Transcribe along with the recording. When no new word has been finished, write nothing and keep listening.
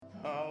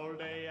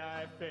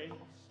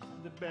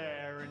the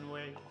barren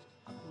waste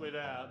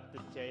without the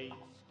taste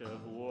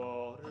of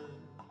water,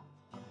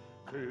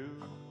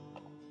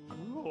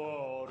 cool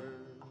water.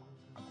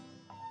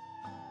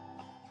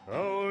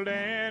 Old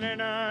Ann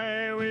and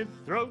I with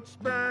throats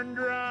burned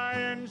dry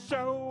and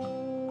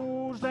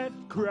souls that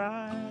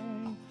cry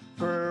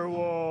for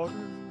water,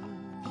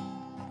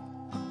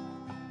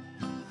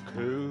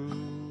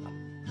 cool,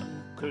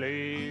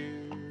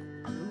 clear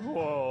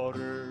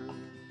water.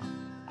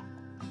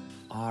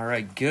 All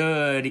right,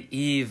 good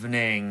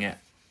evening.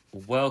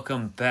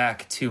 Welcome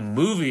back to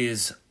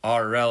Movies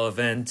Are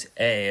Relevant,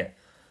 a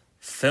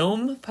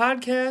film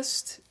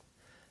podcast.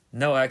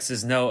 No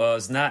X's, no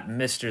O's, not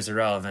Mr.'s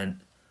Irrelevant,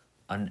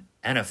 an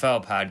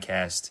NFL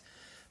podcast.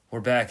 We're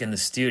back in the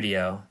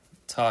studio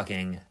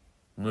talking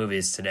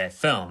movies today,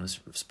 films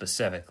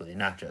specifically,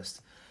 not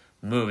just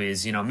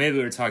movies. You know, maybe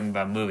we were talking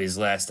about movies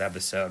last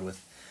episode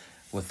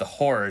with the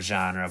horror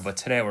genre, but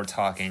today we're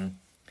talking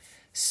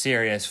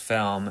serious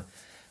film.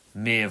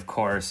 Me, of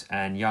course,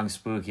 and young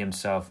spooky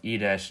himself,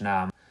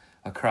 E-Nam,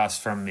 across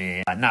from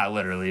me. Not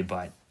literally,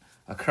 but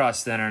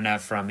across the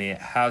internet from me.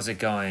 How's it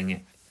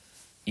going,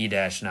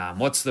 E-Nam?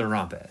 What's the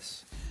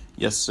rumpus?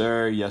 Yes,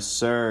 sir. Yes,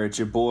 sir. It's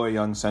your boy,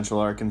 Yung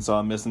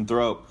Arkansas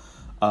Misanthrope.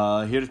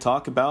 Here to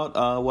talk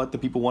about what the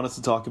people want us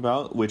to talk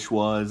about, which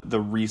was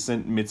the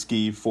recent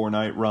Mitski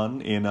 4-night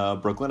run in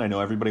Brooklyn. I know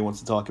everybody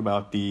wants to talk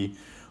about the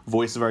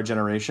voice of our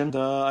generation.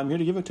 I'm here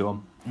to give it to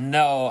them.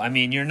 No, I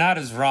mean, you're not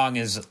as wrong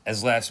as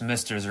last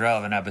Mr.'s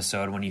Relevant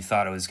episode when you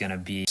thought it was going to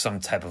be some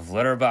type of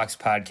Litterbox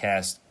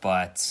podcast,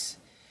 but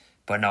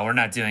no, we're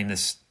not doing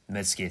this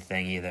Mitski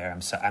thing either.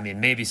 I mean,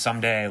 maybe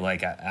someday,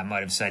 like I might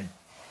have said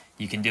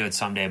you can do it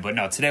someday, but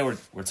no, today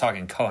we're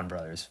talking Coen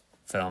Bros.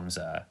 Films,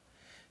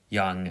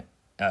 Young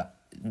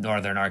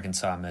Northern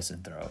Arkansas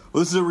Misanthrope.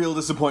 Well, this is a real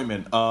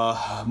disappointment,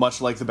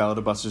 much like the Ballad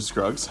of Buster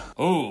Scruggs.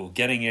 Ooh,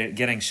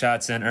 getting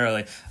shots in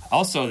early.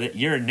 Also,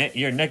 your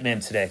nickname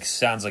today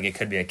sounds like it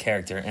could be a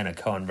character in a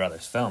Coen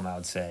Brothers film, I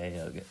would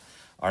say.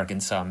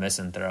 Arkansas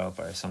Misanthrope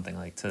or something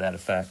like to that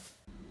effect.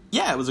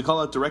 Yeah, it was a call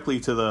out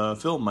directly to the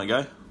film, my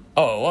guy.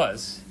 Oh, it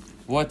was?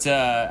 What, all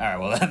right,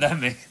 well,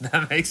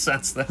 that makes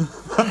sense then.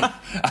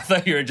 I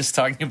thought you were just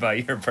talking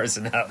about your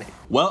personality.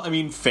 Well, I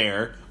mean,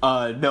 fair.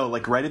 No,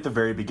 like, right at the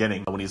very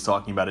beginning, when he's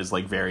talking about his,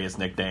 like, various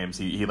nicknames,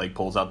 he like,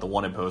 pulls out the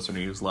wanted poster,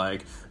 and he was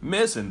like,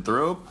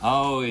 Misanthrope.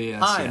 Oh,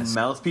 yes, I'm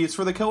mouthpiece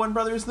for the Coen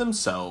Brothers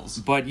themselves.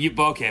 But you're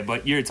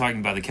talking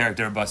about the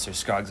character of Buster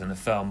Scruggs in the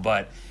film,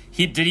 but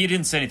he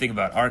didn't say anything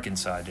about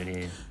Arkansas, did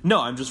he?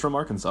 No, I'm just from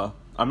Arkansas.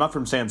 I'm not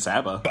from San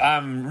Saba.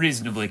 I'm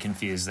reasonably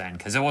confused then,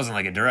 because it wasn't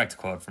like a direct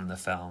quote from the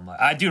film.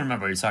 I do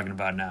remember what you're talking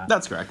about now.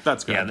 That's correct.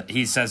 Yeah,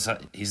 he says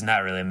he's not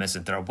really a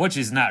misanthrope, which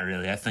he's not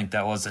really. I think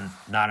that wasn't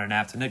not an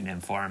apt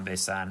nickname for him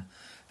based on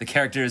the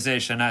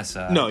characterization I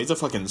saw. No, he's a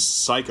fucking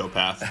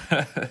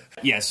psychopath.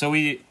 Yeah, so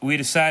we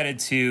decided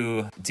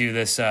to do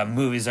this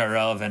Movies Are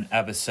Relevant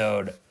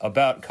episode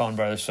about Coen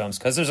Brothers films,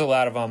 because there's a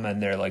lot of them,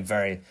 and they're like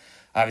very,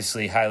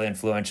 obviously, highly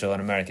influential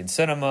in American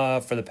cinema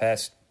for the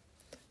past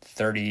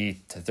 30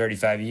 to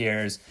 35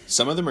 years.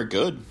 Some of them are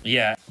good.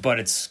 Yeah, but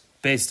it's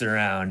based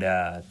around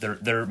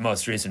their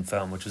most recent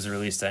film, which was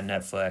released on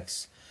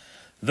Netflix,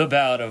 The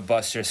Ballad of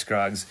Buster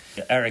Scruggs.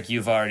 Eric,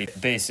 you've already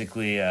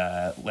basically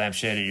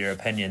lampshaded your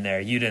opinion there.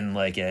 You didn't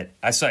like it.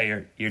 I saw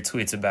your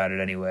tweets about it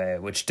anyway,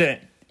 which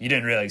you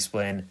didn't really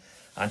explain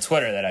on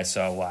Twitter that I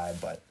saw why,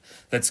 but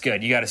that's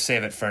good. You got to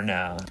save it for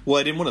now. Well,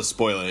 I didn't want to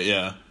spoil it,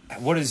 yeah.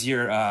 What is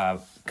your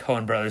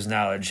Coen Brothers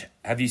knowledge?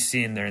 Have you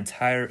seen their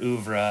entire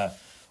oeuvre,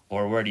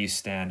 or where do you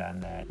stand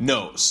on that?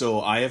 No, so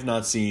I have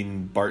not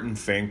seen Barton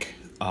Fink,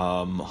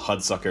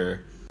 Hudsucker,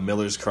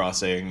 Miller's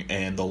Crossing,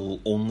 and the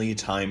only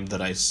time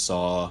that I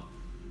saw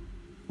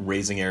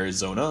Raising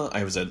Arizona,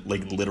 I was a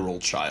literal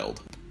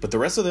child. But the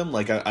rest of them,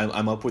 like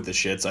I'm up with the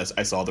shits.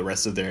 I saw the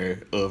rest of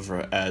their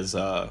oeuvre as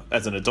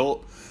an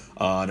adult,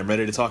 and I'm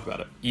ready to talk about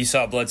it. You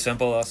saw Blood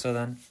Simple also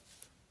then,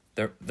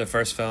 the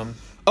first film?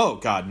 Oh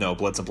God, no,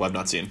 Blood Simple I've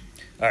not seen.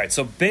 All right,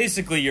 so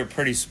basically you're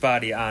pretty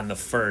spotty on the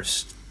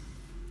first,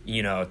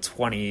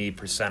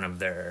 20% of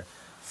their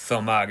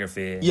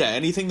filmography. Yeah,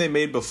 anything they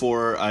made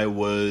before I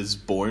was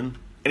born.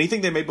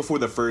 Anything they made before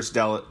the first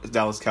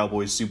Dallas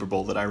Cowboys Super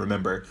Bowl that I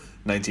remember,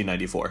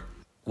 1994.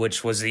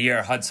 Which was the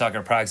year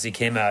Hudsucker Proxy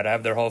came out. I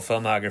have their whole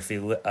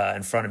filmography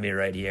in front of me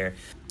right here.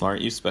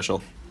 Aren't you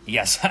special?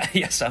 Yes,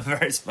 yes, I'm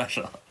very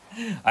special.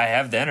 I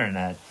have the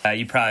internet.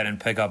 You probably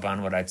didn't pick up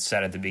on what I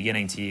said at the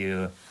beginning to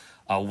you.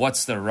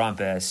 What's the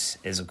rumpus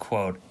is a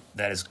quote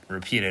that is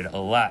repeated a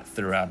lot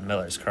throughout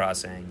Miller's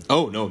Crossing.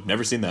 Oh, no,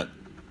 never seen that.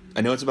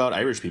 I know it's about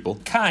Irish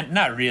people.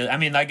 Not really. I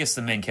mean, I guess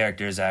the main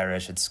character is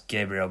Irish. It's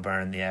Gabriel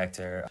Byrne, the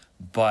actor.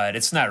 But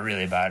it's not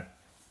really about...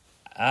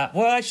 now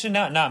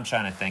I'm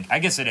trying to think. I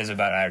guess it is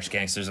about Irish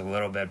gangsters a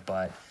little bit,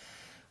 but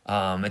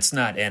it's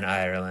not in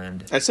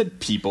Ireland. I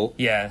said people.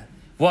 Yeah.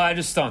 Well, I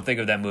just don't think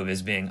of that movie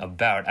as being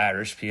about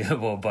Irish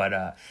people,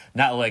 but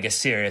Not Like a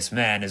Serious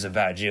Man is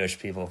about Jewish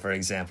people, for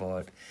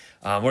example.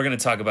 We're going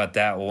to talk about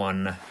that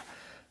one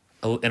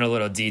in a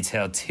little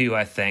detail too,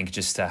 I think,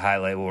 just to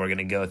highlight what we're going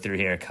to go through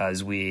here,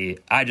 because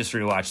I just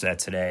rewatched that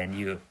today, and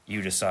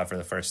you just saw it for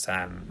the first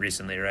time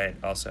recently, right?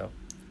 Also,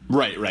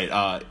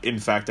 right. In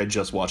fact, I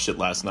just watched it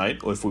last night.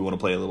 If we want to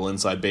play a little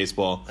inside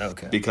baseball,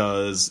 okay,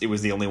 because it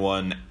was the only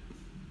one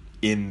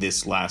in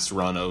this last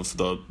run of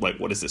the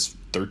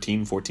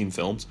 13, 14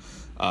 films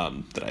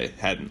that I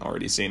hadn't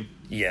already seen.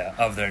 Yeah,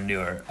 of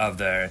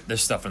their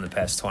stuff from the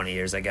past 20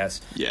 years, I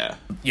guess. Yeah.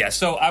 Yeah.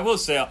 So I will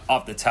say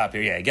off the top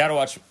here, you got to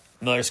watch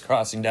Miller's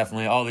Crossing,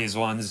 definitely. All these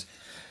ones.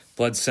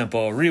 Blood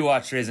Simple.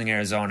 Rewatch Raising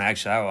Arizona.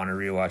 Actually, I want to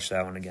rewatch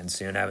that one again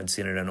soon. I haven't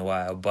seen it in a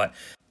while. But,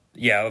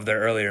 yeah, of their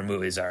earlier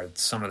movies are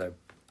some of their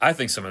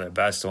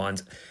best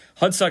ones.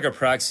 Hudsucker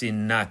Proxy,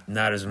 not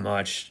as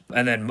much.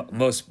 And then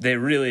they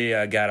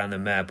really got on the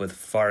map with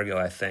Fargo,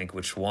 I think,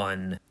 which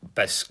won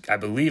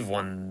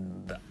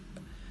the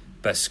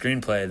best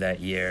screenplay that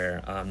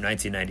year,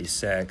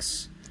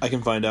 1996. I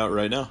can find out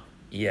right now.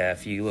 Yeah,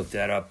 if you look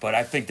that up. But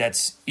I think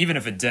that's, even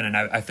if it didn't,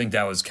 I think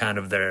that was kind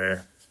of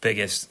their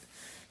biggest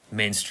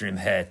mainstream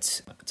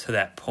hit to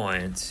that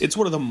point. It's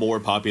one of the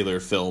more popular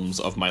films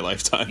of my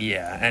lifetime.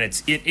 Yeah,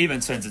 and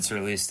even since it's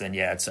released, then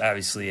it's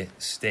obviously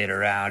stayed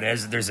around.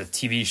 There's a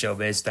TV show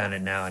based on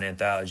it now, an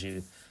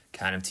anthology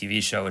kind of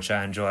TV show, which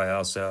I enjoy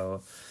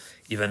also,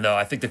 even though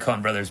I think the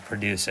Coen Brothers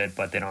produce it,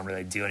 but they don't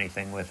really do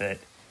anything with it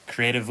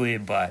creatively,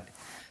 but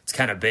it's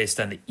kind of based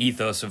on the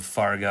ethos of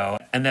Fargo.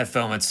 And that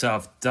film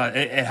itself,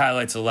 it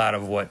highlights a lot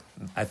of what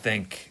I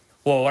think,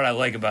 what I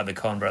like about the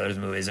Coen Brothers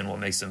movies and what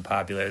makes them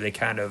popular. They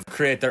kind of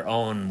create their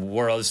own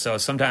world, so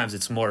sometimes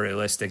it's more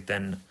realistic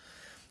than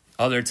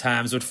other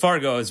times. But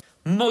Fargo is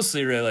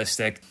mostly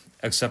realistic,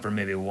 except for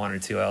maybe one or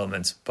two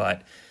elements,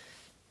 but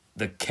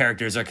the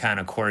characters are kind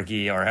of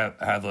quirky or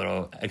have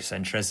little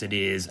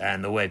eccentricities,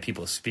 and the way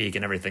people speak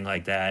and everything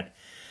like that,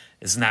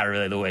 it's not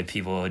really the way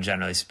people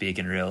generally speak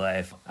in real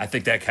life. I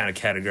think that kind of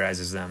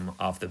categorizes them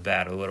off the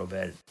bat a little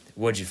bit.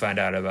 What'd you find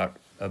out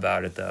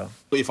about it, though?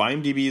 If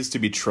IMDb is to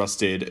be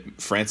trusted,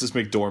 Frances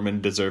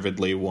McDormand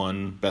deservedly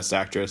won Best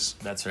Actress.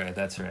 That's right.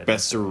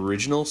 Best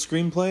Original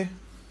Screenplay,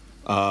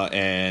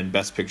 and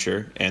Best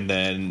Picture. And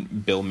then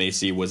Bill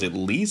Macy was at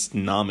least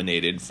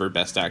nominated for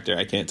Best Actor.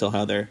 I can't tell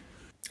how they're...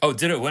 Oh,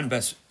 did it win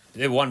Best...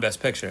 It won Best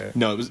Picture.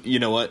 No, it was... You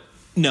know what?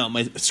 No,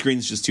 my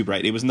screen's just too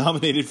bright. It was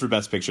nominated for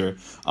Best Picture.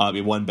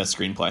 It won Best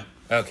Screenplay.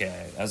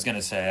 Okay, I was going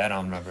to say, I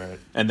don't remember it.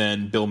 And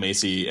then Bill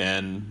Macy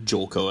and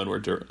Joel Coen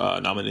were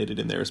nominated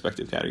in their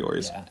respective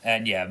categories.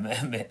 Yeah,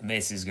 and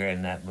Macy's great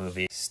in that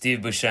movie. Steve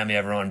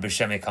Buscemi,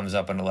 Buscemi comes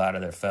up in a lot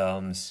of their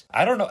films.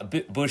 I don't know,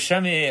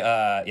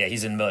 Buscemi,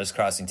 he's in Miller's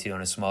Crossing too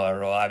in a smaller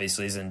role.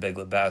 Obviously, he's in Big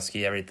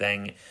Lebowski,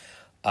 everything.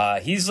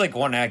 He's like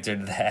one actor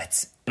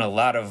that's in a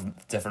lot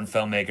of different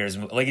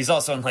filmmakers. Like, he's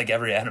also in like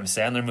every Adam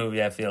Sandler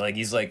movie, I feel like.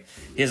 He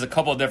has a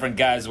couple of different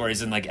guys where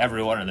he's in like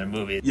every one of their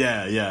movies.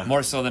 Yeah.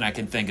 More so than I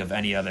can think of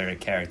any other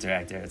character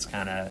actor. It's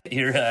kind of,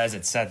 you realize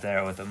it's set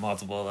there with the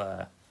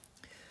multiple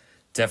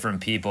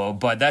different people.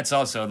 But that's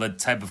also the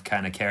type of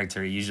kind of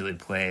character he usually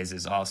plays,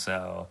 is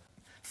also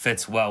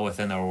fits well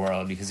within their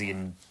world, because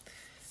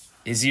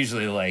he's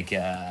usually like...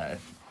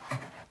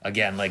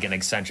 again, like an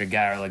eccentric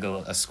guy or like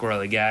a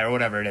squirrely guy or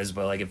whatever it is,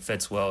 but like it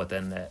fits well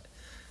within the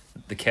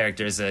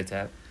characters that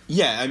have.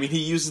 Yeah, I mean, he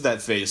uses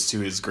that face to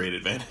his great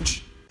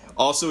advantage.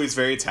 Also, he's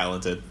very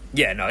talented.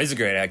 Yeah, no, he's a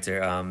great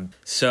actor.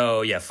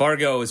 So, yeah,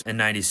 Fargo was in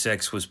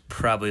 96 was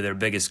probably their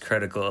biggest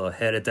critical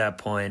hit at that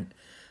point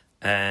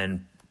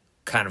and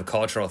kind of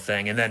cultural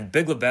thing. And then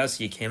Big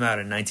Lebowski came out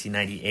in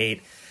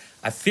 1998.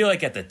 I feel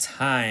like at the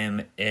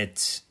time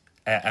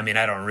I mean,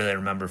 I don't really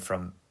remember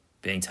from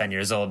being 10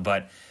 years old,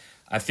 but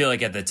I feel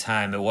like at the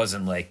time it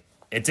wasn't like,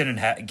 it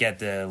didn't get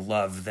the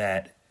love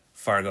that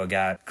Fargo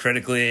got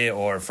critically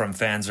or from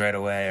fans right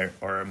away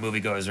or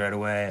moviegoers right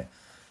away.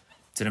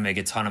 Didn't make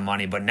a ton of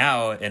money, but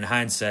now in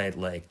hindsight,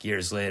 like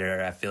years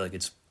later, I feel like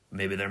it's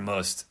maybe their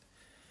most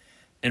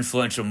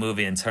influential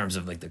movie in terms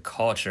of like the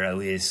culture, at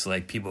least.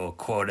 Like people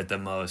quote it the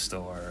most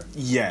or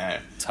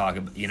talk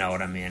about, you know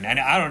what I mean? And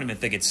I don't even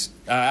think it's,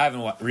 I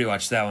haven't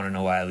rewatched that one in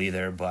a while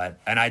either,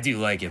 and I do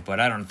like it, but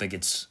I don't think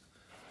it's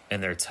in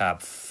their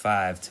top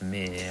 5 to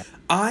me.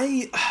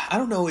 I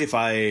don't know if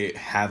I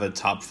have a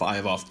top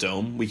 5 off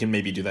dome. We can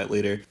maybe do that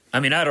later.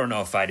 I mean, I don't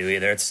know if I do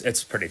either.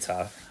 It's pretty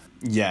tough.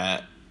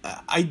 Yeah,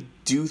 I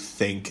do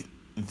think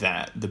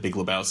that The Big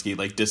Lebowski,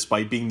 like,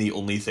 despite being the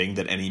only thing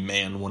that any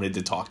man wanted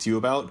to talk to you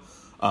about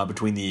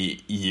between the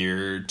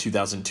year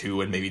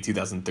 2002 and maybe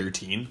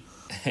 2013.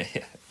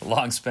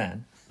 Long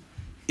span.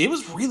 It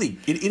is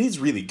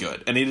really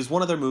good. And it is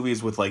one of their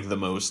movies with, like, the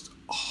most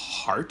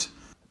heart.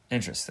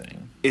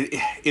 Interesting.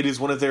 It is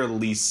one of their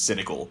least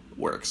cynical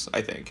works,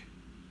 I think.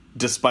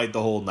 Despite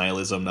the whole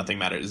nihilism, nothing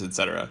matters,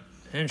 etc.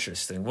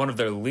 Interesting. One of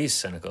their least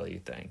cynical, you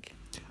think?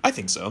 I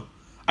think so.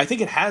 I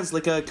think it has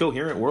like a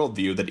coherent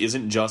worldview that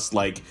isn't just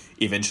like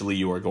eventually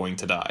you are going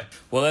to die.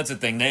 Well, that's the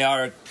thing.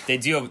 They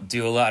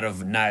do a lot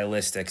of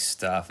nihilistic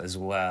stuff as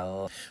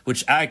well,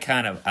 which I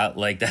kind of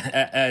like.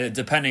 That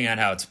depending on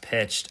how it's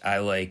pitched, I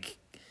like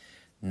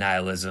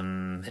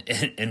nihilism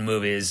in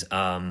movies.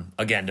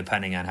 Again,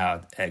 depending on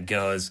how it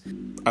goes.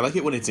 I like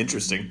it when it's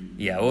interesting.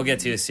 Yeah, we'll get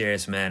to A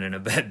Serious Man in a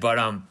bit, but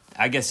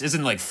I guess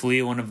isn't like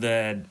Flea one of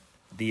the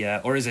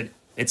or is it?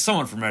 It's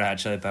someone from Red Hot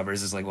Chili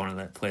Peppers is like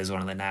plays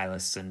one of the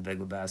nihilists in Big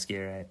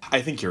Lebowski, right?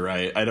 I think you're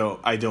right. I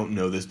don't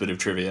know this bit of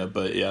trivia,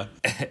 but yeah.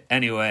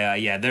 Anyway,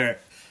 yeah,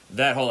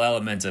 that whole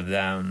element of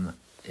them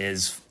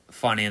is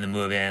funny in the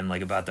movie and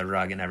like about the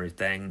rug and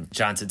everything.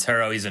 John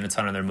Turturro, he's in a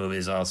ton of their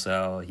movies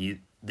also.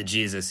 The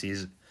Jesus,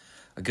 he's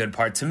a good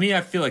part. To me,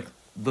 I feel like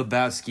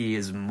Lebowski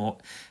is more.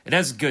 It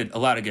has a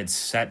lot of good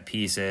set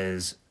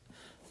pieces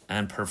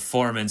and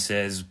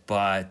performances,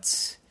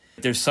 but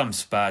there's some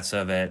spots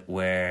of it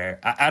where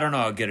I don't know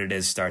how good it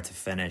is start to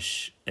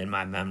finish, in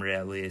my memory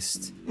at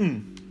least.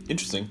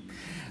 Interesting.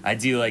 I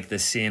do like the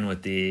scene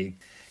with the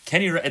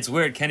Kenny. It's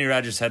weird. Kenny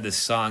Rogers had this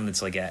song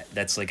that's like a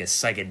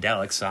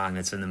psychedelic song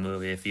that's in the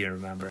movie, if you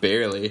remember.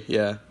 Barely,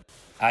 yeah.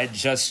 I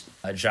just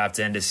dropped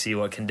in to see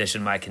what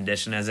condition my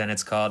condition is, and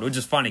it's called, which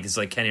is funny because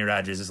like Kenny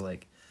Rogers is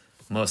like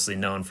mostly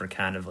known for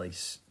kind of like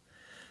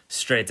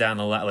straight down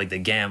the line, like the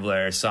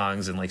Gambler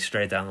songs and like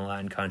straight down the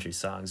line country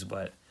songs,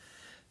 but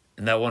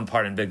in that one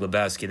part in Big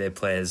Lebowski, they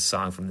play his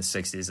song from the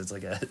 60s. It's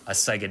like a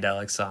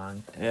psychedelic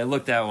song. And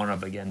look that one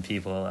up again,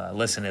 people.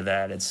 Listen to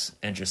that. It's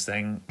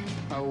interesting.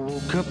 I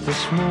woke up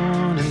this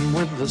morning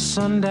with the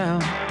sun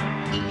down,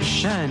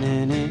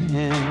 shining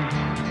in.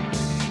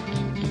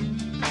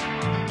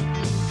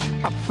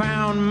 I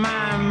found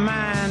my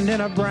mind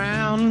in a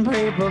brown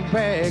paper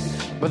bag,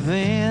 but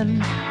then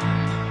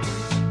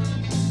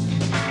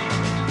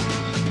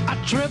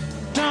I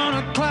tripped on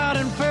a cloud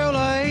and fell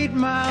 8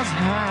 miles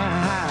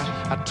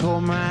high. I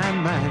tore my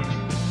mind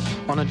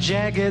on a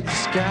jagged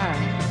sky.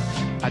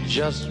 I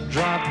just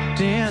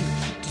dropped in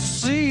to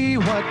see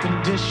what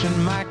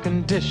condition my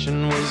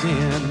condition was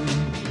in.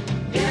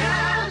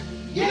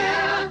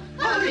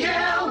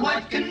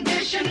 What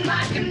condition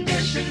my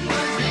condition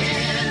was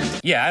in.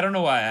 Yeah, I don't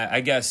know why.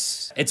 I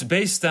guess it's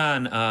based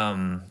on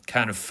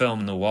kind of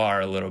film noir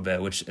a little bit,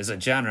 which is a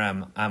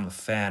genre I'm a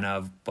fan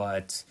of,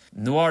 but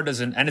noir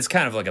doesn't, and it's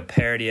kind of like a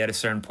parody at a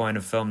certain point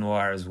of film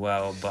noir as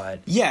well, but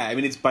yeah, I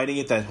mean, it's biting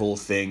at that whole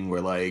thing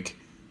where like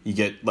you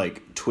get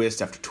like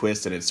twist after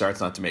twist and it starts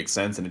not to make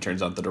sense, and it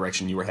turns out the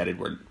direction you were headed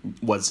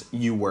was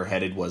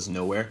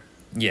nowhere.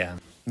 Yeah,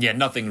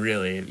 nothing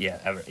really,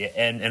 ever. Yeah,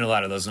 and a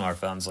lot of those noir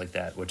films like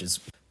that, which is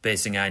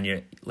basing on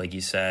your, like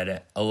you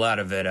said, a lot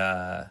of it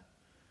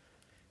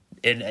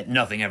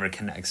nothing ever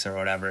connects or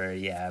whatever,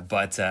 yeah,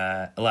 but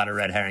a lot of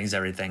red herrings,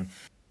 everything.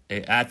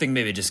 I think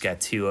maybe it just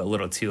got a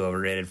little too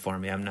overrated for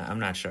me. I'm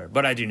not sure,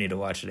 but I do need to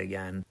watch it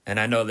again. And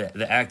I know that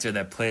the actor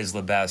that plays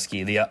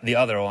Lebowski, the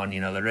other one,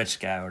 the rich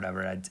guy or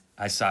whatever,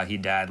 I saw he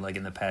died like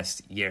in the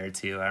past year or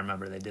two. I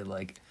remember they did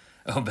like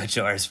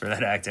obituaries for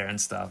that actor and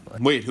stuff.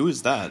 Wait, who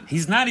is that?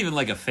 He's not even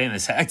like a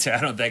famous actor,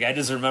 I don't think. I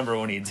just remember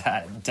when he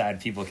died,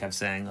 people kept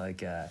saying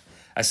like,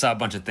 I saw a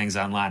bunch of things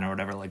online or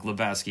whatever, like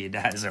Lebowski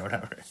dies or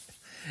whatever.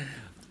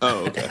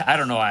 Oh, okay. I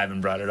don't know why I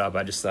haven't brought it up.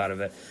 I just thought of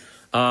it.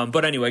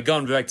 But anyway,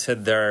 going back to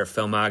their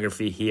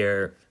filmography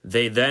here,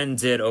 they then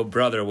did Oh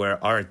Brother,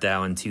 Where Art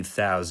Thou in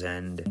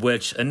 2000,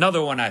 which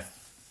another one I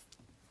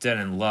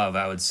didn't love,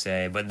 I would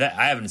say, but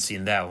I haven't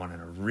seen that one in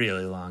a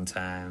really long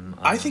time.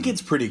 I think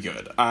it's pretty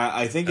good.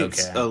 I think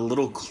it's a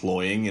little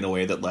cloying in a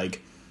way that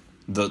like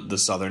the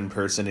Southern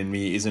person in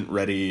me isn't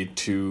ready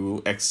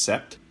to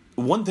accept.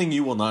 One thing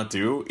you will not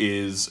do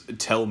is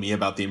tell me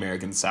about the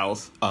American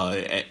South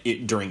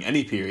during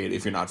any period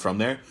if you're not from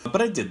there.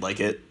 But I did like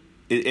it.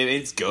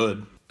 It's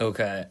good.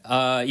 Okay.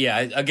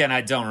 Again,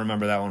 I don't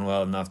remember that one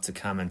well enough to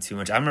comment too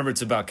much. I remember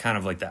it's about kind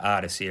of like the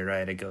Odyssey,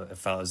 right? It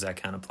follows that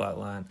kind of plot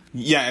line.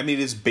 Yeah, I mean,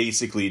 it's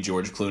basically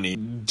George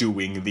Clooney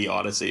doing the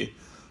Odyssey,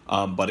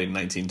 but in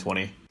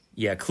 1920.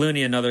 Yeah,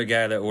 Clooney, another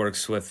guy that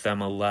works with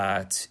them a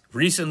lot.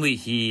 Recently,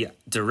 he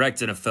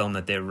directed a film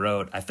that they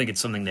wrote. I think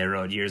it's something they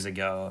wrote years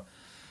ago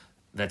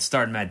that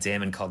starred Matt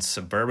Damon called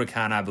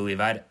Suburbicon, I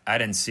believe. I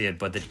didn't see it,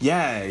 but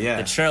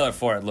the trailer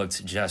for it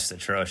looked just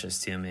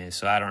atrocious to me,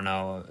 so I don't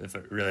know if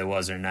it really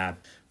was or not.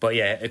 But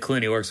yeah,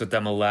 Clooney works with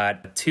them a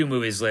lot. 2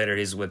 movies later,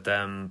 he's with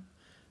them.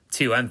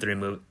 2 and 3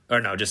 movies,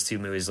 or no, just 2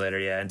 movies later,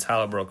 yeah.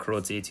 Intolerable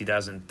Cruelty,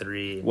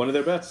 2003. One of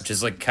their best. Which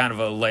is like kind of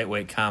a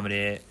lightweight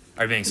comedy.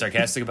 Are you being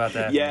sarcastic about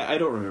that? Yeah, I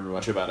don't remember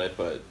much about it,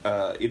 but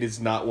it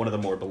is not one of the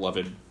more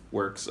beloved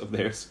works of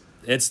theirs.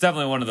 It's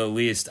definitely one of the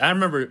least. I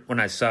remember when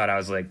I saw it,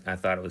 I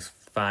thought it was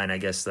fine, I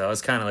guess, though.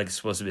 It's kind of like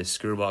supposed to be a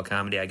screwball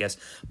comedy, I guess.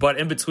 But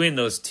in between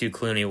those 2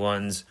 Clooney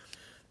ones,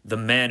 The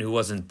Man Who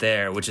Wasn't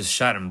There, which is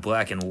shot in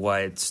black and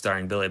white,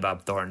 starring Billy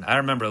Bob Thornton. I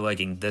remember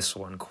liking this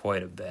one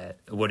quite a bit.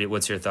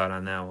 What's your thought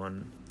on that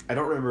one? I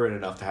don't remember it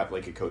enough to have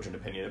like a cogent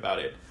opinion about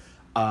it.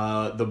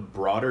 The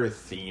broader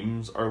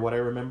themes are what I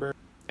remember,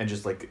 and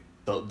just like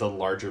the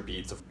larger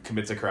beats of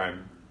commits a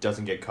crime,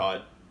 doesn't get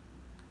caught,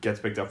 gets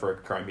picked up for a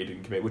crime he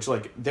didn't commit, which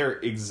like they're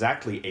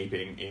exactly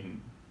aping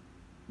in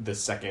the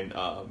second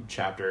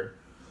chapter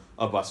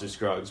of Buster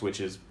Scruggs, which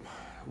is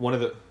one of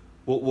the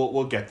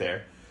we'll get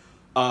there.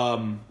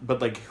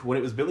 But like when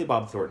it was Billy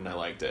Bob Thornton, I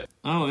liked it.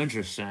 Oh,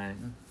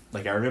 interesting.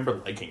 Like, I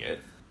remember liking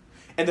it.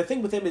 And the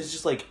thing with him is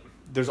just, like,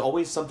 there's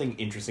always something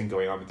interesting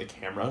going on with the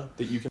camera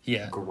that you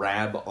can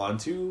grab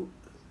onto.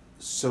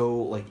 So,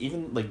 like,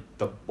 even, like,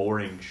 the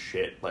boring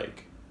shit,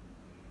 like,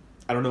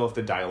 I don't know if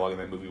the dialogue in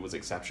that movie was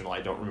exceptional.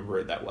 I don't remember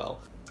it that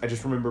well. I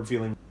just remember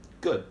feeling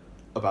good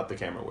about the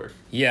camera work.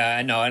 Yeah,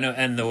 I know,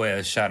 and the way it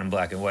was shot in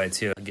black and white,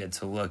 too. Good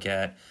to look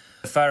at.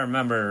 If I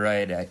remember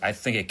right, I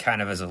think it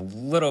kind of has a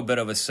little bit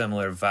of a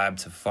similar vibe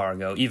to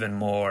Fargo, even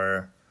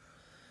more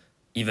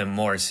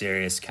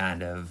serious,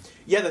 kind of.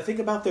 Yeah, the thing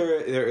about their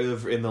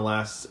in the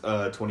last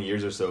 20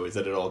 years or so is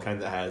that it all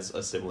kind of has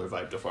a similar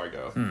vibe to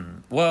Fargo.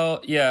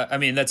 Well, yeah, I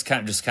mean, that's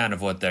kind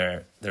of what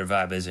their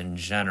vibe is in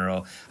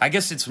general. I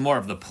guess it's more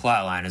of the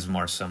plot line is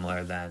more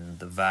similar than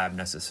the vibe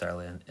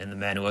necessarily in The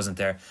Man Who Wasn't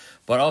There.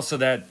 But also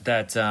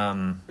that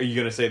Are you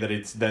going to say that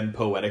it's then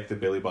poetic that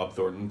Billy Bob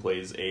Thornton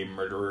plays a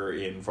murderer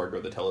in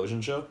Fargo the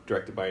television show,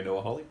 directed by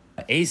Noah Hawley?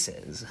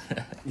 Aces.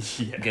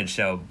 Yeah. Good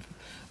show.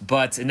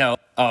 But no,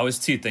 it was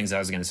two things I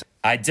was going to say.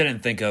 I didn't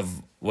think of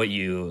what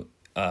your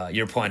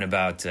point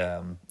about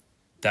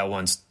that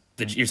one's...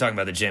 You're talking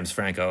about the James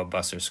Franco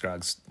Buster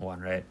Scruggs one,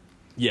 right?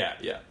 Yeah.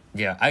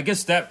 Yeah, I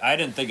guess that... I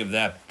didn't think of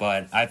that,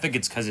 but I think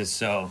it's because it's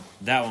so...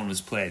 That one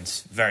was played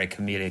very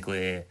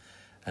comedically,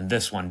 and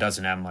this one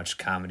doesn't have much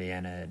comedy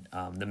in it.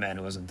 The Man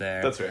Who Wasn't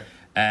There. That's fair.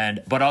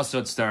 But also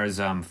it stars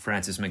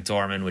Frances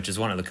McDormand, which is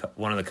one of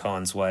the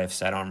Coen's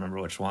wives. I don't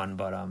remember which one,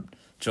 but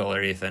Joel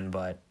or Ethan,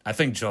 but I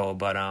think Joel.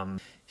 But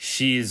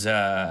she's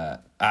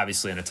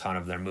obviously in a ton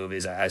of their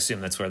movies. I assume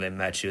that's where they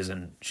met.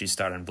 She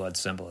starred in Blood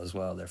Simple as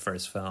well, their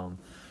first film.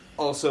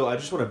 Also, I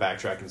just want to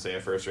backtrack and say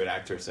a first-rate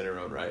actress in her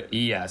own right.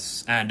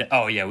 Yes, and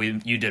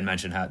you did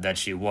mention that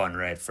she won,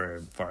 right,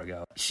 for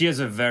Fargo. She has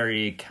a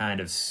very kind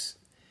of...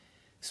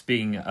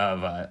 Speaking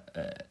of...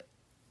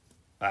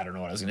 I don't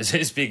know what I was going to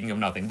say, speaking of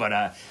nothing,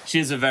 but she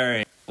has a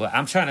very... Well,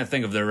 I'm trying to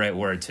think of the right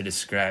word to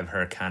describe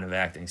her kind of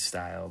acting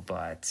style,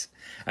 but...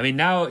 I mean,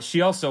 now,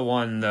 she also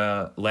won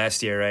the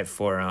last year, right,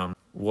 for...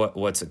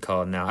 What's it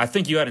called now? I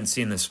think you hadn't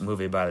seen this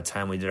movie by the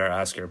time we did our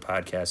Oscar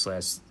podcast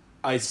last...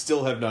 I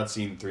still have not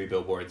seen Three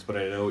Billboards, but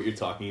I know what you're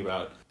talking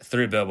about.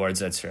 Three Billboards,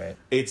 that's right.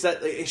 It's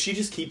that she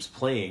just keeps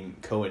playing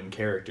Coen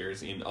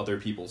characters in other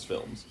people's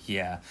films.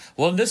 Yeah.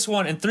 Well, in this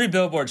one, in Three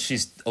Billboards,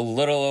 she's a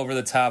little over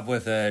the top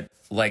with it.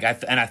 Like, I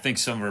think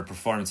some of her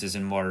performances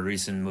in more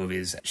recent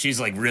movies, she's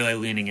like really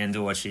leaning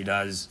into what she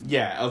does.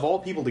 Yeah, of all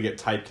people to get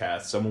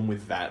typecast, someone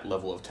with that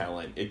level of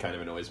talent, it kind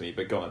of annoys me.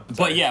 But go on.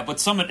 Sorry.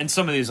 But in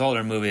some of these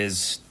older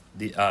movies,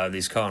 these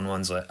Coen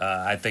ones,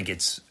 I think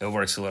it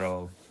works a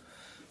little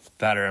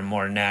better and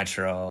more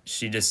natural.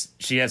 She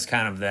has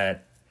kind of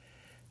that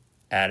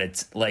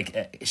attitude,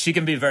 like she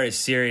can be very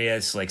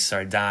serious, like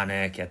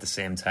sardonic at the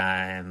same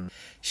time.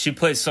 She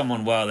plays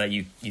someone well that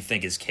you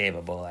think is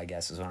capable, I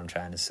guess is what I'm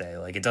trying to say.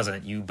 Like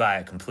you buy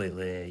it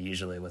completely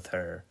usually with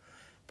her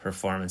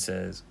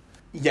performances.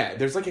 Yeah,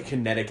 there's like a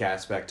kinetic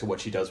aspect to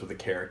what she does with a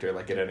character.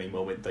 Like at any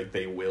moment, like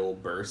they will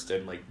burst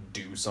and like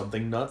do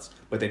something nuts,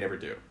 but they never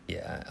do.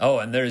 Yeah. Oh,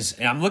 and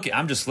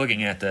I'm just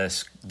looking at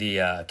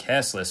the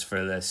cast list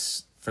for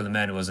The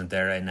Man Who Wasn't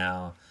There right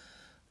now.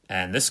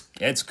 And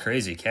it's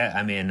crazy.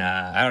 I mean,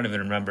 I don't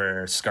even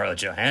remember Scarlett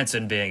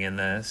Johansson being in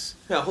this.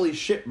 Yeah, holy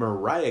shit,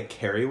 Mariah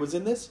Carey was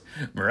in this?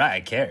 Mariah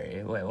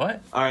Carey? Wait,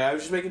 what? All right, I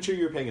was just making sure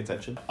you were paying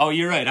attention. Oh,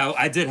 you're right.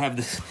 I did have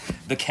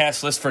the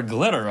cast list for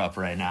Glitter up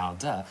right now.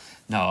 Duh.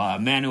 No,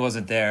 Man Who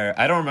Wasn't There.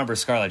 I don't remember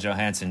Scarlett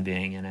Johansson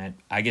being in it.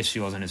 I guess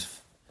she wasn't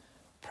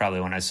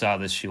probably when I saw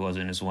this, she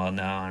wasn't as well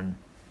known.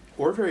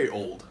 Or very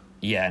old.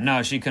 Yeah,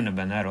 no, she couldn't have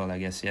been that old, I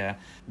guess, yeah.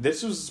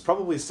 This was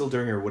probably still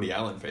during her Woody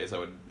Allen phase, I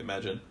would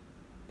imagine.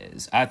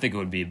 I think it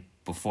would be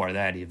before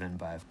that even,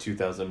 by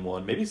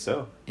 2001, maybe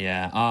so.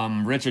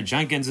 Yeah, Richard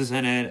Jenkins is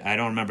in it. I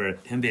don't remember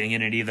him being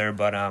in it either,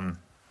 but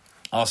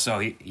also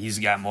he's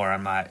got more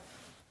on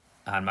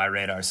my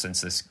radar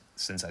since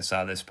I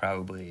saw this.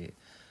 Probably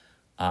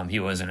he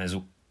wasn't as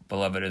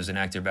beloved as an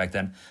actor back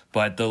then,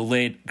 but the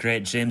late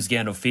great James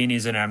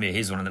Gandolfini's in it. I mean,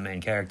 he's one of the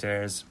main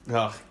characters.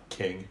 Oh,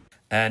 king.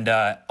 And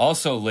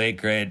also late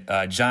great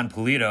John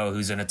Polito,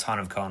 who's in a ton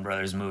of Coen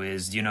Brothers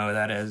movies. Do you know who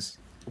that is?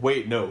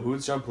 Wait, no.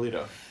 Who's John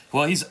Polito?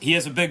 Well, he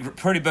has a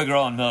pretty big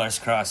role in Miller's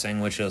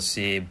Crossing, which you'll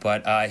see.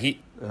 But he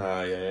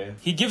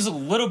gives a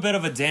little bit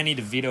of a Danny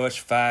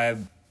DeVito-ish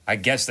vibe. I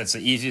guess that's the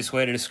easiest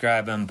way to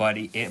describe him. But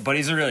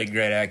he's a really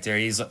great actor.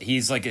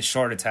 He's like a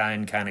short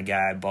Italian kind of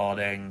guy,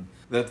 balding.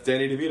 That's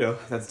Danny DeVito.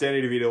 That's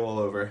Danny DeVito all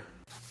over.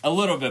 A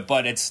little bit,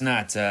 but it's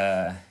not.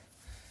 I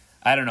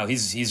don't know.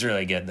 He's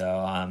really good though.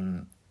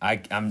 I'm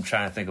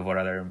trying to think of what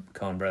other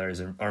Coen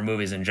Brothers or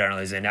movies in general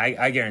he's in.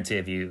 I guarantee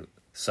if you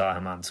saw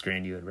him on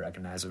screen, you would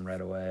recognize him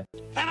right away.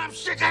 And I'm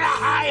sick of the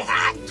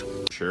hi-hat!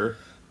 Sure.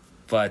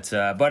 But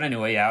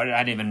anyway, yeah, I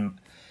didn't even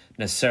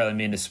necessarily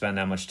mean to spend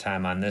that much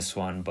time on this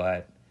one,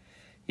 but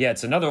yeah,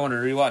 it's another one to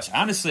rewatch.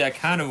 Honestly, I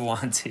kind of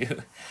want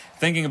to.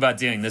 Thinking about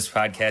doing this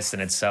podcast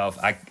in itself,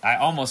 I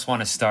almost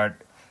want to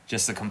start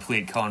just a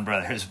complete Coen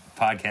Brothers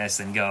podcast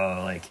and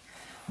go, like,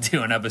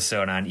 do an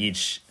episode on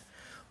each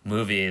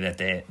movie that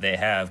they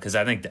have, because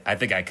I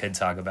think I could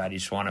talk about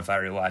each one if I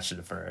rewatched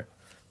it for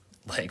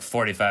like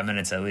 45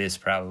 minutes at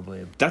least,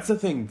 probably. That's the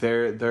thing.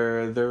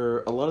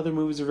 They're a lot of their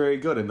movies are very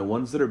good, and the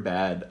ones that are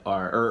bad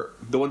or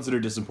the ones that are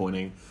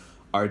disappointing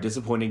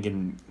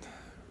in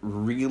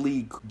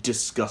really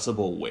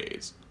discussable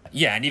ways.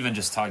 Yeah, and even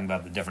just talking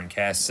about the different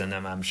casts in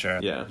them, I'm sure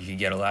Yeah. you could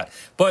get a lot.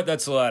 But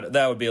that's a lot.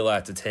 That would be a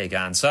lot to take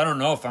on. So I don't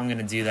know if I'm going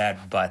to do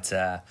that, but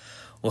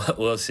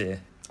we'll see.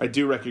 I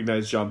do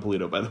recognize John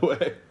Polito, by the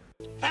way.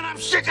 And I'm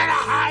sick of the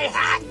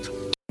hi-hat!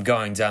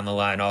 Going down the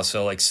line,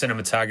 also like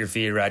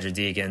cinematography, Roger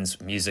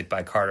Deakins, music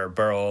by Carter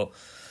Burwell.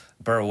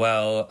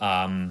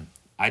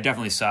 I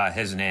definitely saw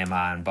his name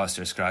on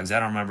Buster Scruggs. I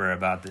don't remember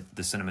about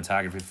the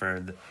cinematography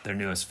for their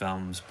newest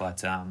films,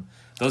 but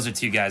those are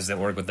two guys that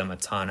work with them a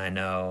ton, I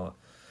know.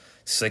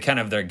 So kind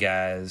of their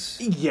guys.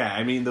 Yeah,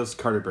 I mean, those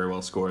Carter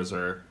Burwell scores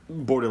are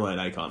borderline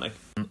iconic.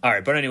 All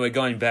right, but anyway,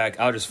 going back,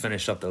 I'll just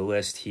finish up the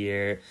list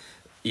here.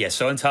 Yeah,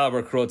 so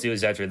Intolerable Cruelty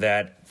was after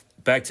that.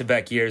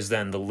 Back-to-back years,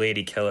 then The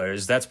Lady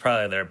Killers. That's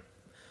probably their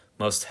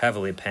most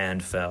heavily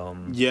panned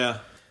film. Yeah.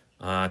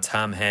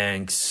 Tom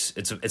Hanks.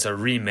 It's a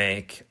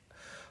remake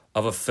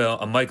of a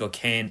film,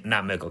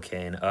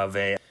 of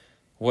a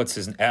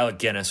Alec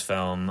Guinness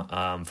film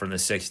from the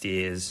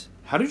 60s.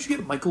 How did you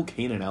get Michael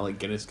Caine and Alec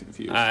Guinness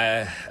confused?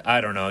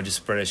 I don't know,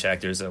 just British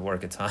actors that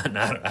work a ton.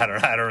 I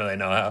don't really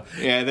know how.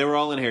 Yeah, they were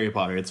all in Harry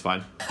Potter. It's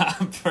fine.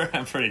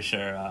 I'm pretty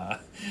sure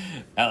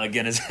Alec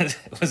Guinness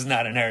was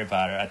not in Harry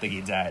Potter. I think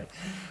he died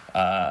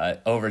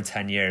over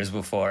 10 years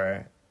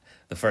before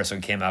the first one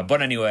came out.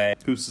 But anyway,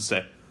 Who's to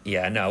say?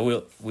 Yeah,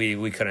 no,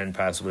 we couldn't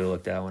possibly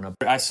look that one up.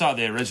 I saw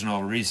the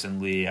original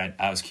recently.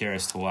 I was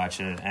curious to watch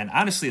it, and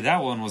honestly,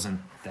 that one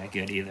wasn't that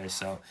good either.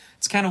 So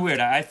it's kind of weird.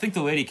 I think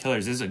The Lady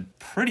Killers is a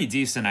pretty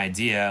decent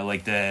idea.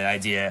 Like the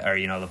idea, or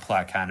the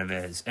plot kind of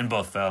is in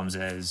both films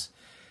is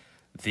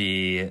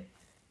the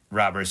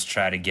robbers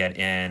try to get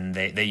in.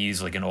 They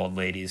use like an old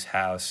lady's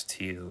house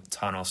to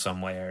tunnel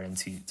somewhere and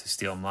to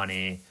steal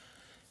money.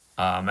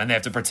 And they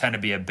have to pretend to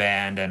be a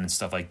band and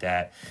stuff like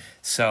that.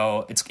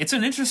 So it's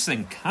an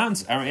interesting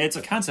concept. I mean, it's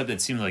a concept that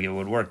seems like it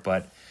would work,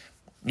 but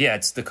yeah,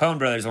 it's the Coen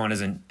Brothers one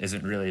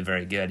isn't really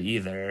very good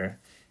either,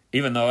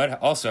 even though it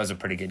also has a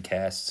pretty good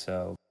cast.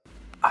 So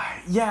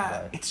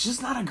It's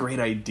just not a great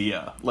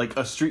idea. Like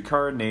a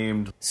streetcar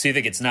named. So you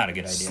think it's not a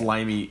good idea?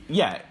 Slimy.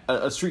 Yeah,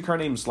 a streetcar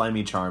named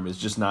Slimy Charm is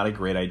just not a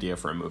great idea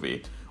for a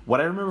movie. What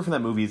I remember from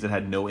that movie is it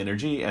had no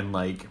energy, and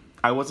like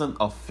I wasn't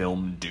a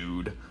film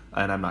dude,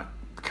 and I'm not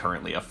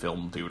currently a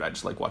film dude. I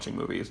just like watching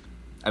movies.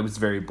 I was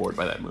very bored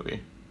by that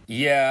movie.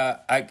 Yeah,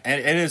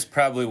 it is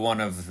probably one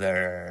of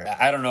their...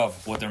 I don't know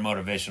what their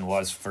motivation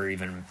was for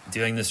even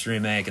doing this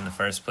remake in the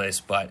first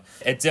place, but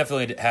it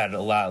definitely had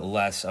a lot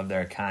less of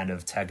their kind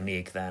of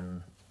technique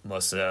than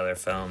most of the other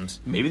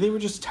films. Maybe they were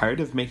just tired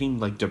of making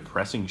like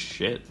depressing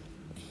shit.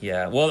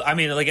 Yeah, well, I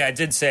mean, like I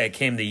did say, it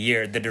came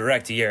the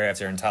direct year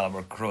after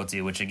Intolerable Cruelty,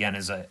 which again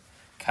is a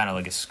kind of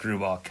like a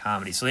screwball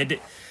comedy. So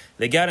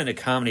they got into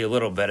comedy a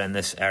little bit in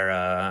this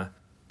era.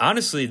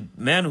 Honestly,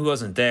 Man Who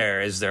Wasn't There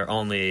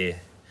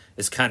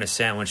is kind of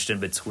sandwiched in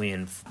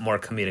between more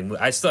comedic.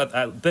 I still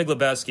have, Big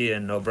Lebowski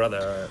and Oh Brother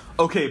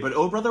are... Okay, but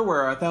Oh Brother,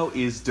 Where Art Thou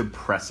is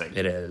depressing.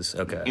 It is,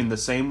 okay. In the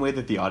same way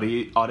that the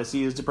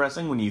Odyssey is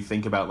depressing when you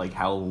think about like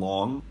how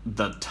long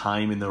the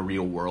time in the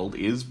real world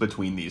is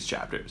between these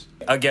chapters.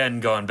 Again,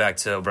 going back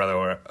to Oh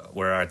Brother,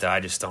 Where Art Thou, I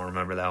just don't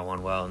remember that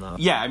one well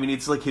enough. Yeah, I mean,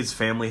 it's like his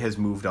family has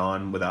moved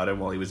on without him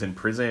while he was in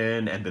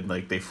prison, and then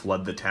like they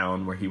flood the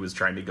town where he was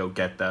trying to go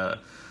get the...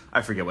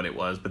 I forget what it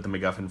was, but the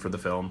MacGuffin for the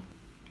film.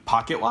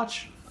 Pocket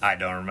Watch? I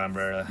don't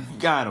remember.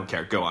 I don't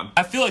care. Go on.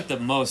 I feel like the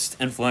most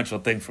influential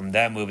thing from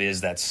that movie is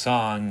that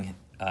song,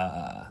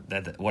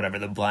 whatever,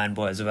 the Blind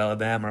Boys of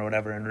Alabama or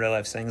whatever in real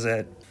life sings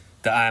it.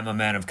 The I'm a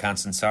Man of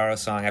Constant Sorrow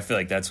song. I feel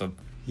like that's what...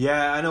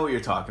 Yeah, I know what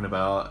you're talking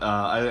about.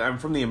 I'm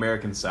from the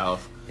American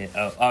South.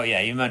 Yeah, oh,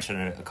 yeah, you mentioned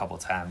it a couple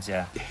times,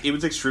 yeah. It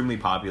was extremely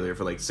popular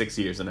for like 6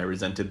 years, and I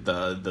resented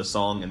the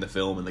song and the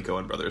film and the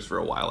Coen Brothers for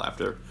a while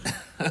after.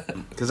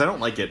 Because I don't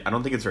like it. I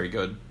don't think it's very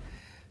good.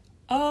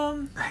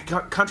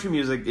 Country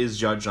music is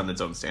judged on its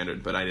own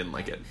standard, but I didn't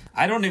like it.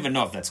 I don't even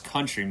know if that's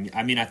country.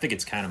 I mean, I think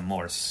it's kind of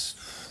more...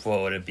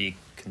 What would it be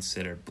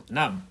considered?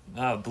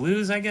 Not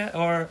blues, I guess,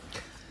 or...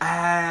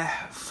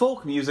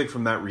 Folk music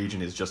from that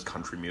region is just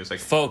country music.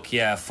 Folk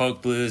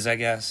blues, I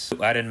guess.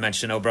 I didn't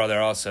mention Oh Brother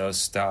also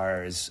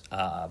stars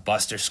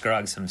Buster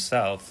Scruggs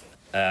himself.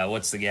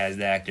 What's the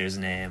actor's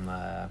name?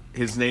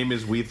 His name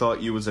is We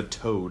Thought You Was a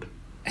Toad.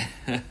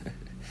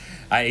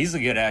 He's a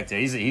good actor.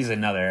 He's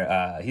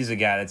another. He's a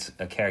guy that's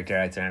a character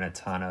actor in a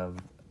ton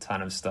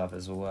of stuff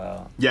as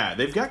well. Yeah,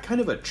 they've got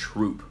kind of a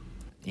troupe.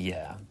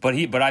 Yeah, but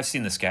I've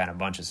seen this guy in a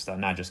bunch of stuff,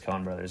 not just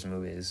Coen Brothers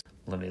movies.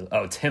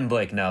 Tim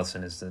Blake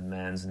Nelson is the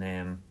man's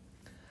name,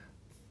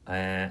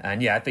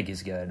 and yeah, I think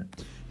he's good.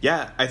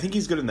 Yeah, I think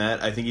he's good in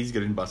that. I think he's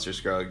good in Buster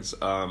Scruggs.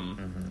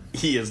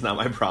 He is not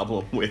my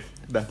problem with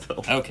that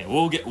film. Okay,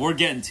 we're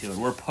getting to it.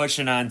 We're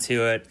pushing on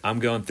to it. I'm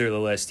going through the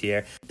list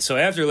here. So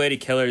after Lady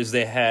Killers,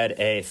 they had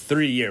a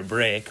 3-year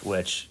break,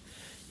 which,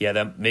 Yeah,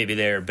 that maybe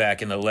they're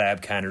back in the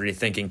lab kind of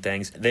rethinking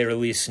things. They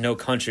released No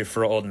Country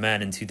for Old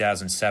Men in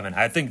 2007.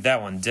 I think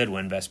that one did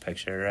win Best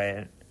Picture,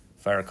 right?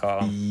 If I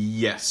recall.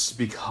 Yes,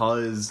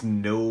 because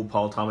no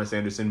Paul Thomas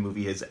Anderson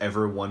movie has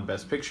ever won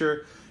Best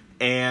Picture,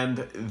 and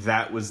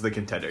that was the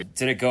contender.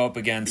 Did it go up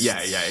against... Yeah,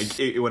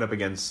 it went up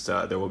against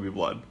There Will Be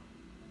Blood.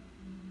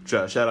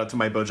 Shout out to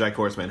my BoJack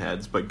Horseman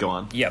heads, but go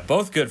on. Yeah,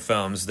 both good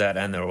films, that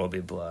and There Will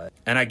Be Blood.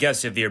 And I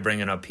guess if you're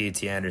bringing up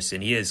P.T.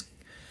 Anderson, he is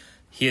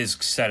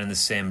said in the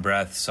same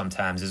breath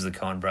sometimes as the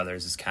Coen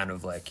Brothers. It's kind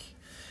of like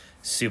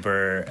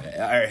super...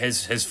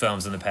 His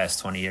films in the past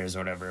 20 years or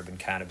whatever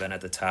have been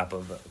at the top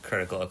of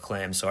critical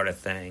acclaim sort of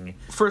thing.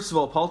 First of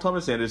all, Paul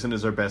Thomas Anderson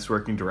is our best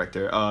working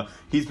director.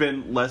 He's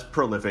been less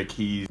prolific.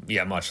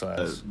 Yeah, much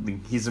less.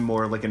 He's a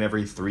more like an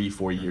every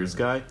 3-4 years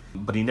guy,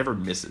 but he never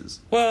misses.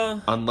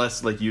 Well...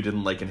 Unless like you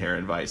didn't like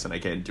Inherent Vice, and I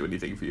can't do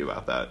anything for you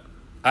about that.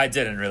 I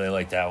didn't really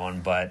like that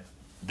one, but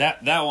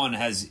that one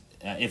has...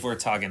 if we're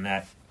talking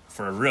that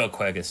for a real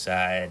quick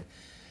aside...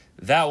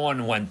 That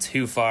one went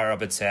too far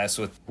up its ass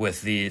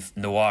with the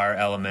noir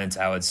element,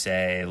 I would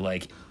say.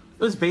 Like, it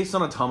was based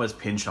on a Thomas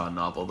Pynchon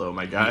novel, though,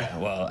 my guy. Yeah,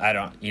 well, I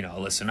don't,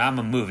 listen, I'm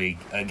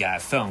a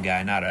film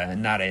guy, not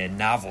a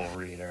novel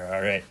reader, all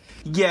right?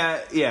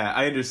 Yeah,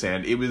 I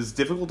understand. It was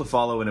difficult to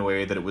follow in a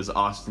way that it was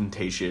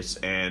ostentatious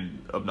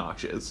and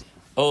obnoxious.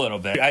 A little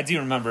bit. I do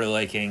remember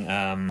liking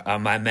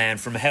My Man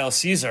from Hail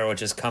Caesar,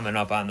 which is coming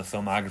up on the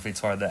filmography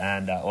toward the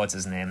end. What's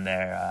his name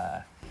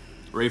there?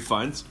 Ralph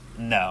Fiennes?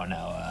 No.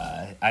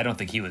 I don't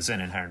think he was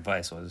in Inherent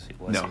Vice, was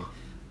no. he?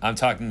 I'm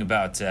talking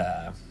about...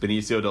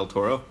 Benicio del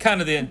Toro? Kind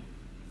of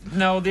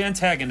the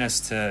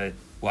antagonist to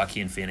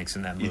Joaquin Phoenix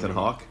in that movie. Ethan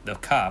Hawke? The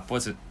cop.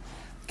 What's it?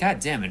 God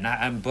damn it.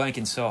 I'm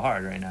blanking so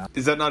hard right now.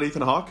 Is that not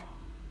Ethan Hawke?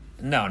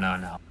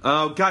 No.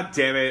 Oh, god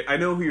damn it. I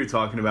know who you're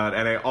talking about,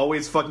 and I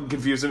always fucking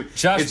confuse him.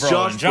 Josh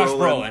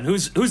Brolin.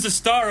 Who's the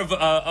star of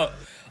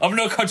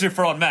No Country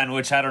for Old Men,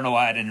 which I don't know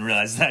why I didn't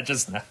realize that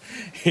just now.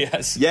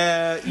 Yes.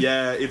 Yeah.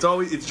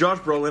 It's Josh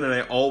Brolin, and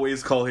I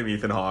always call him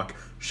Ethan Hawke.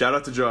 Shout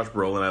out to Josh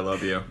Brolin, I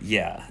love you.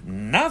 Yeah,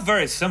 not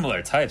very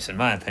similar types in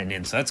my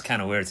opinion, so that's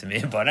kind of weird to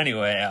me. But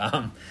anyway,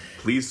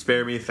 please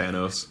spare me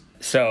Thanos.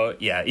 So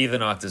yeah,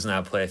 Ethan Hawke does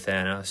not play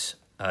Thanos.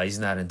 He's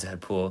not in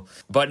Deadpool.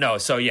 But no,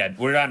 so yeah,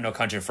 we're on No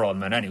Country for Old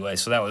Men anyway,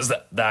 so that was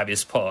the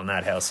obvious pull and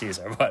not Hail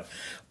Caesar.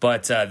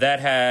 But that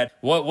had...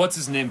 What's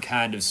his name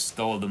kind of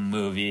stole the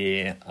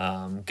movie,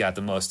 got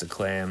the most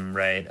acclaim,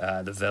 right?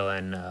 The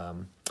villain,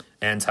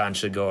 Anton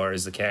Chigurh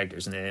is the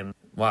character's name.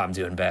 Wow, I'm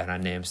doing bad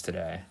on names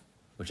today,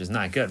 which is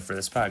not good for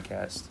this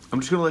podcast. I'm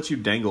just going to let you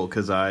dangle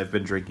because I've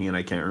been drinking and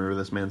I can't remember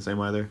this man's name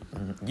either.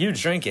 You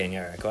drinking,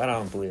 Eric? I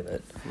don't believe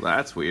it.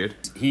 That's weird.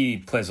 He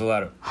plays a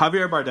lot of...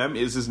 Javier Bardem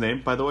is his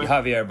name, by the way?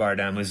 Javier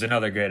Bardem, who's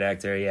another great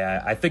actor,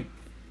 yeah. I think...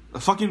 A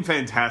fucking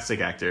fantastic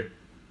actor.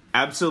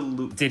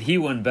 Absolute. Did he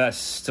win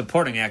Best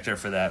Supporting Actor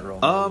for that role?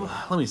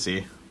 Let me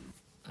see.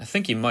 I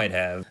think he might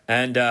have.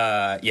 And,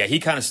 he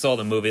kind of stole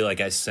the movie, like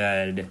I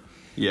said.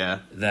 Yeah.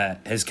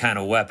 That his kind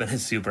of weapon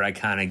is super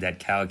iconic, that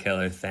cow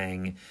killer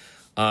thing.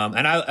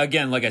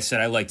 And like I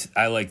said, I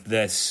liked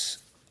this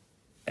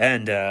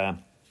and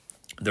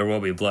There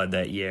Will Be Blood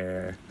that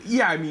year.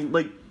 Yeah, I mean,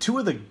 like, two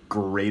of the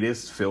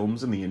greatest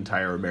films in the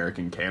entire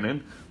American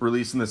canon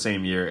released in the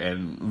same year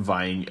and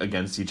vying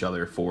against each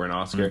other for an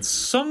Oscar.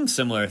 Some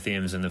similar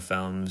themes in the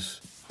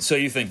films. So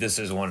you think this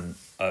is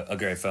a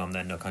great film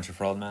then, No Country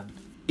for Old Men?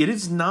 It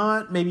is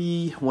not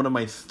maybe one of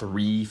my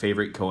 3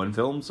 favorite Coen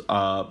films,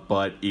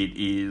 but it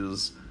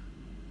is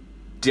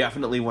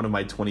definitely one of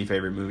my 20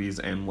 favorite movies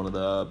and one of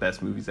the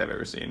best movies I've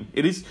ever seen.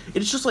 It's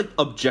just like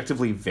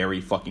objectively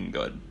very fucking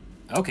good.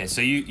 Okay,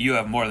 so you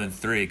have more than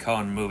 3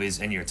 Coen movies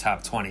in your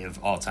top 20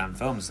 of all-time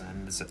films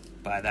then,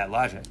 by that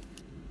logic.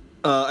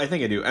 I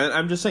think I do.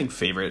 I'm just saying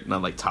favorite,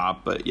 not like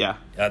top, but yeah.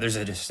 There's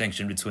a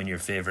distinction between your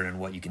favorite and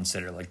what you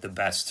consider like the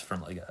best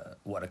from like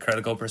a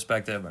critical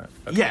perspective? Or,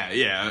 okay.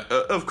 Yeah,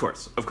 of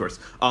course.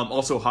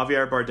 Also,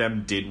 Javier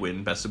Bardem did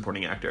win Best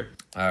Supporting Actor.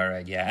 All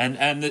right, yeah.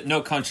 And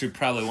No Country,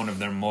 probably one of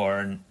their more,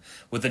 and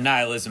with the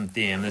nihilism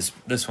theme,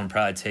 this one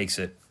probably takes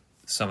it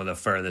some of the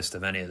furthest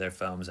of any of their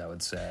films, I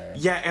would say.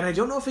 Yeah, and I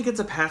don't know if it gets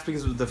a pass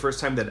because it was the first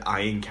time that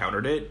I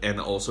encountered it,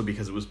 and also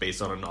because it was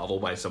based on a novel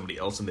by somebody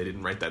else and they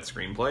didn't write that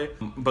screenplay.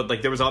 But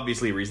like, there was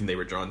obviously a reason they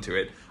were drawn to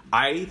it.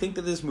 I think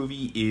that this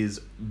movie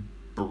is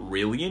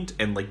brilliant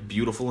and like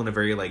beautiful in a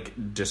very like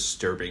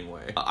disturbing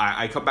way.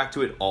 I come back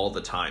to it all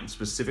the time,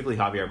 specifically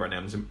Javier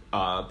Bardem's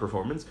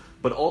performance,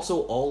 but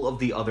also all of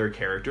the other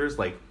characters,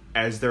 like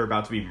as they're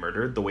about to be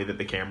murdered, the way that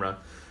the camera...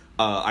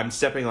 I'm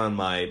stepping on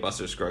my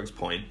Buster Scruggs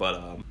point,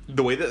 but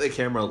the way that the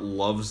camera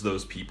loves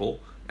those people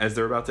as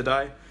they're about to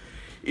die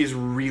is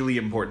really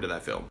important to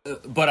that film.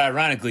 But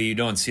ironically, you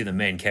don't see the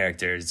main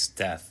character's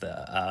death,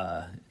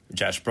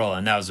 Josh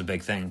Brolin. That was a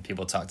big thing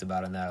people talked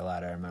about in that a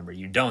lot, I remember.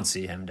 You don't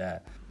see him die.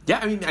 Yeah,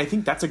 I mean, I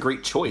think that's a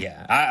great choice.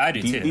 Yeah, I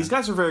do too. These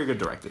guys are very good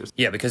directors.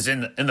 Yeah, because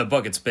in the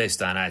book it's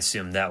based on, I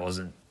assume that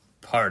wasn't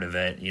part of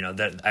it,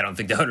 that I don't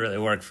think that would really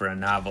work for a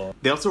novel.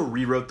 They also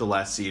rewrote the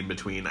last scene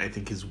between, I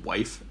think, his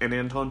wife and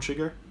Anton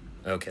Chigurh.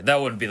 Okay,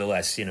 that wouldn't be the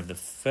last scene of the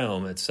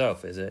film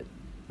itself, is it?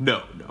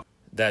 No.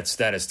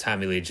 That is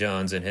Tommy Lee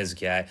Jones and his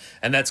guy,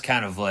 and that's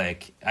kind of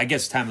like, I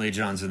guess Tommy Lee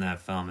Jones in that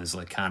film is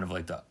like kind of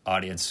like the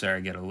audience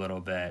surrogate a little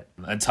bit,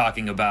 and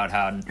talking about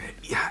how.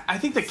 Yeah, I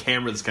think the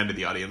camera's kind of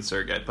the audience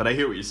surrogate, but I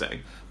hear what you're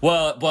saying.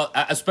 Well,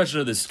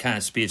 especially this kind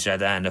of speech at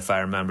the end, if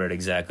I remember it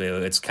exactly,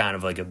 it's kind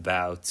of like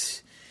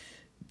about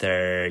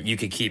you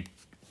could keep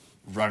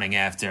running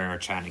after or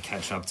trying to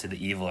catch up to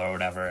the evil or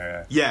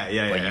whatever.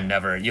 Yeah.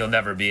 But you'll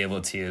never be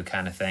able to,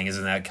 kind of thing.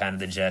 Isn't that kind of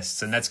the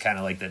gist? And that's kind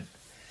of like the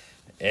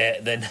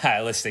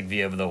nihilistic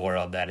view of the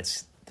world,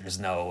 that there's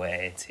no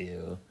way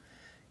to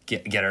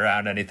get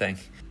around anything.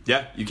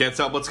 Yeah, you can't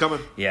stop what's coming.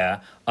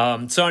 Yeah.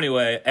 So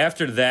anyway,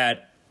 after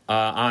that,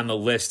 on the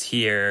list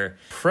here,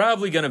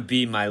 probably going to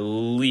be my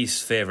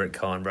least favorite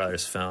Coen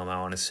Brothers film,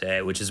 I want to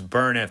say, which is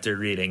Burn After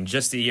Reading,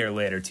 just a year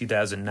later,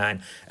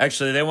 2009.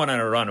 Actually, they went on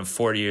a run of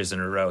 4 years in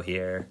a row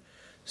here,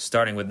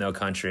 starting with No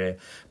Country.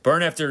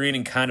 Burn After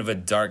Reading, kind of a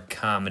dark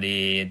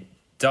comedy.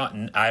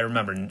 I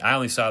remember I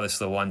only saw this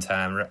the one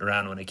time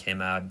around when it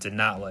came out. Did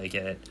not like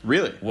it.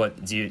 Really?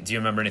 What do you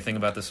remember anything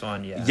about this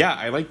one? Yeah,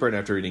 I like Burn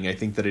After Reading. I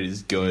think that it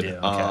is good. You do?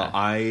 Okay.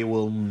 I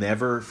will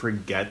never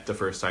forget the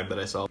first time that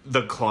I saw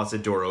the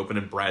closet door open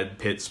and Brad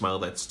Pitt smile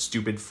that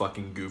stupid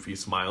fucking goofy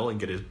smile and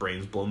get his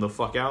brains blown the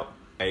fuck out.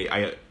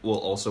 I will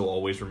also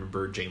always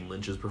remember Jane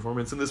Lynch's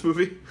performance in this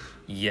movie.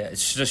 Yeah,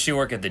 does she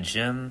work at the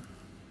gym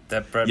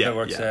that Brad Pitt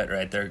works at?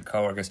 Right, they're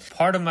co-workers.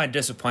 Part of my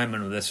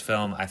disappointment with this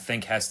film, I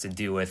think, has to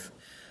do with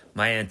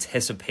my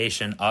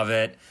anticipation of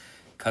it,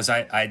 because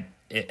again,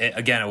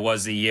 it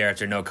was the year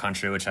after No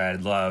Country, which I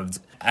had loved,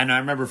 and I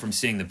remember from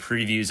seeing the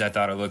previews, I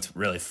thought it looked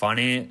really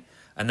funny,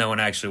 and then when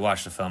I actually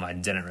watched the film, I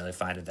didn't really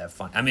find it that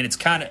funny. I mean, it's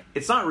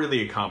not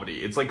really a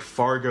comedy. It's like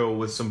Fargo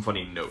with some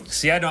funny notes.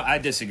 See, I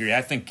disagree.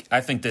 I think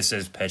this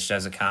is pitched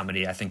as a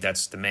comedy. I think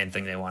that's the main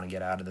thing they want to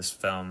get out of this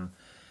film,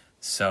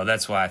 so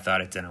that's why I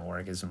thought it didn't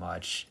work as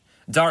much.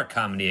 Dark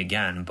comedy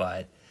again,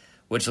 but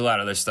which a lot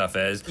of their stuff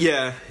is.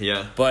 Yeah.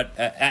 But,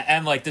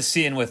 and like the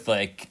scene with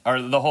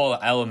or the whole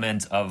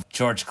element of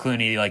George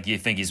Clooney, like you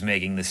think he's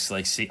making this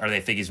or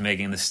they think he's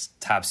making this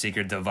top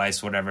secret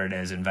device, whatever it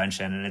is,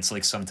 invention, and it's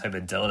like some type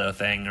of dildo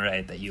thing,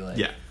 right, that you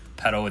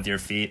pedal with your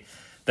feet.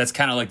 That's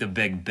kind of like the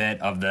big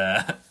bit of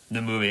the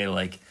movie,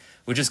 like,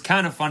 which is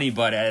kind of funny,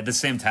 but at the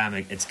same time,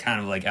 it's kind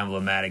of like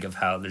emblematic of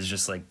how there's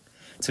just like,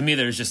 to me,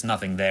 there's just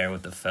nothing there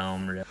with the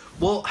film, really.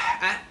 Well,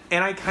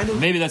 and I kind of...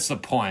 Maybe that's the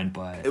point,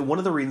 but... One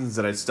of the reasons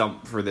that I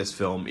stumped for this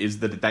film is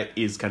that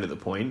is kind of the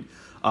point.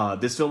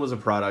 This film was a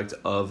product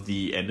of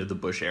the end of the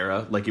Bush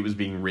era. Like, it was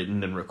being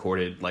written and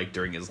recorded, like,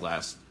 during his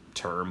last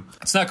term.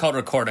 It's not called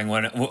recording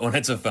when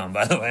it's a film,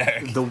 by the way,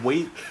 Eric. The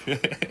way...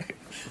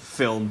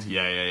 filmed,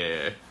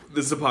 yeah.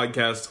 This is a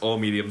podcast. All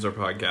mediums are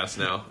podcasts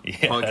now. Yeah,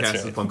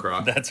 podcast is punk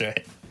rock. That's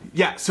right.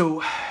 Yeah,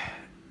 so...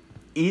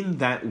 in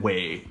that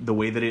way, the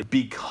way that it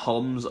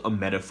becomes a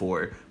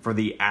metaphor for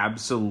the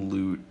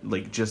absolute,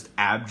 like, just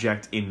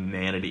abject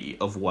inanity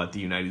of what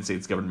the United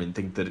States government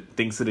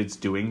thinks that it's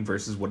doing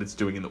versus what it's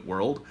doing in the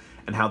world,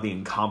 and how the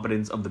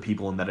incompetence of the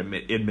people in that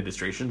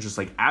administration just,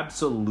 like,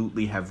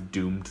 absolutely have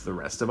doomed the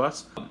rest of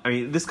us. I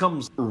mean, this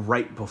comes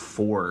right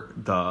before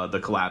the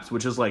collapse,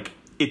 which is, like,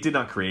 it did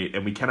not create,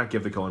 and we cannot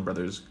give the Coen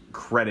Brothers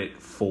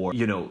credit for,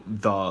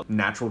 the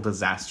natural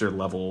disaster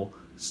level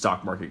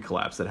stock market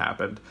collapse that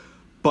happened.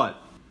 But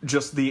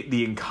just the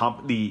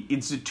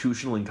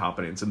institutional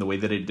incompetence and the way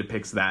that it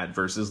depicts that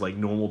versus, like,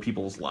 normal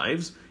people's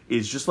lives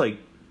is just, like,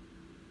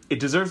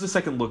 it deserves a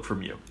second look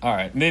from you. All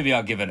right, maybe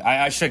I'll give it...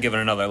 I should give it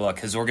another look,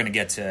 because we're going to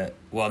get to...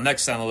 Well,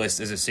 next on the list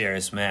is A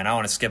Serious Man. I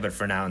want to skip it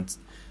for now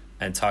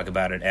and talk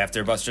about it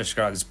after Buster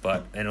Scruggs,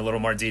 but in a little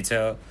more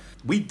detail.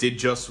 We did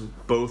just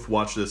both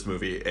watch this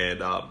movie,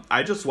 and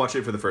I just watched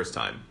it for the first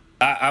time.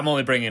 I'm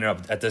only bringing it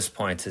up at this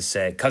point to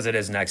say, because it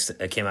is next,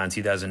 it came out in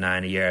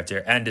 2009, a year after,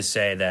 and to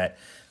say that,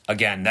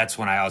 again, that's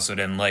when I also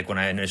didn't like when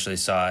I initially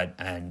saw it,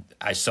 and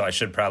I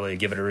should probably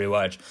give it a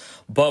rewatch.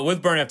 But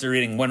with Burn After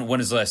Reading, when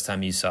is the last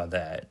time you saw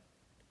that?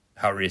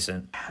 How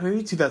recent?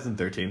 Maybe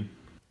 2013.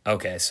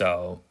 Okay,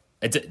 so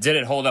did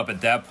it hold up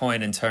at that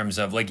point in terms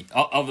of, like,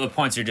 of the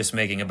points you're just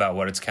making about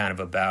what it's kind of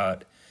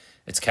about?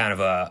 It's kind of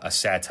a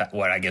satire,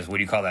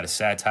 would you call that, a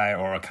satire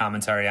or a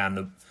commentary on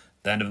the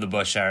end of the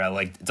Bush era?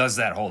 Like, does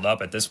that hold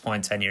up at this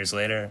point 10 years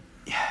later?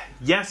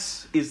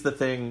 Yes is the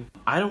thing.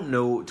 I don't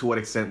know to what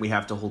extent we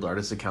have to hold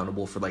artists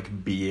accountable for,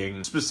 like,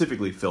 being,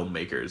 specifically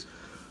filmmakers,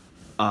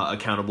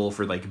 accountable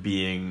for, like,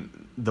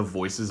 being the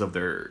voices of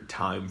their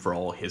time for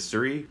all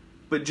history.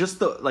 But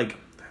just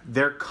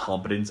their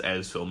competence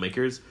as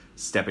filmmakers,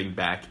 stepping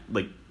back,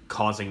 like,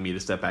 causing me to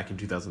step back in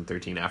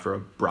 2013 after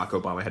Barack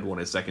Obama had won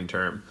his second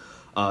term.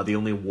 The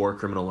only war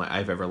criminal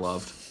I've ever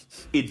loved.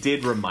 It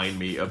did remind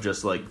me of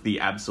just, like, the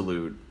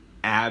absolute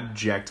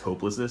abject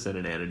hopelessness and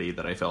inanity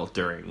that I felt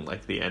during,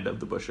 like, the end of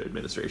the Bush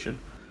administration.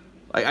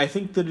 I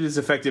think that it is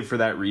effective for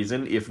that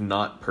reason, if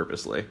not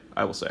purposely,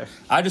 I will say.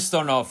 I just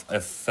don't know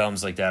if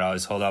films like that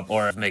always hold up,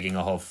 or if making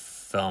a whole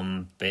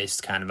film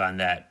based kind of on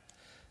that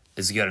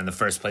is good in the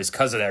first place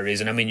because of that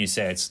reason. I mean, you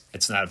say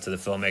it's not up to the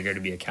filmmaker to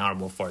be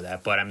accountable for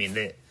that, but I mean,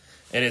 it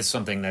is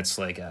something that's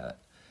like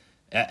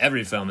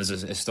every film is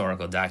a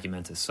historical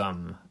document to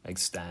some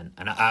extent,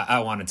 and I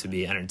want it to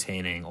be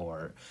entertaining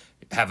or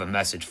have a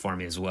message for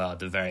me as well, at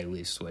the very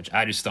least, which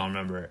I just don't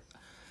remember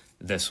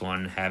this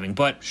one having.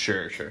 But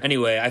Sure.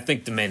 anyway, I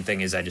think the main thing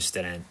is I just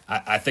didn't.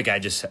 I think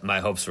my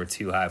hopes were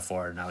too high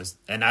for it,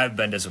 and I've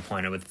been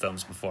disappointed with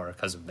films before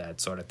because of that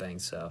sort of thing.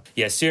 So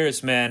yeah,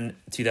 Serious Man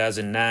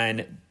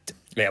 2009.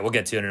 Yeah, we'll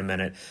get to it in a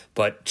minute.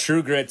 But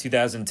True Grit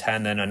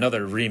 2010, then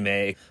another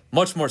remake,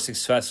 much more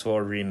successful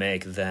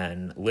remake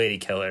than Lady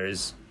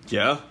Killers.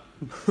 Yeah.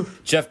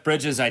 Jeff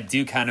Bridges, I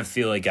do kind of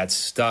feel like got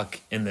stuck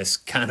in this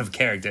kind of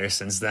character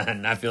since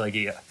then. I feel like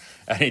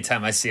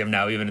anytime I see him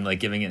now, even in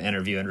like giving an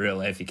interview in real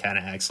life, he kind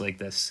of acts like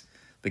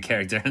the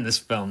character in this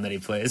film that he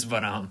plays.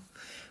 But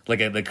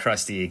like the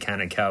crusty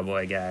kind of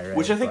cowboy guy, right?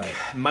 Which I think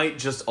might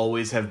just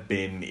always have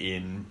been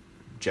in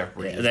Jeff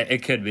Bridges'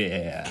 it could be,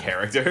 yeah.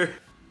 character.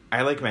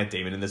 I like Matt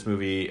Damon in this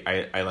movie.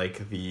 I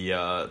like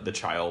the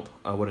child.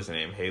 What is her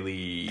name?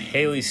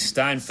 Haley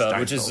Steinfeld,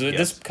 which is yes.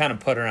 This kind of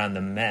put her on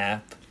the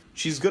map.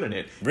 She's good in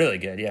it. Really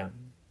good, yeah.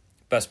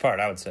 Best part,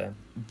 I would say.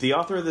 The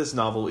author of this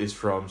novel is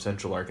from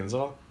Central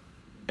Arkansas,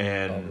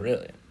 and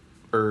really,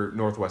 or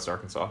Northwest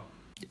Arkansas.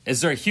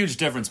 Is there a huge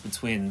difference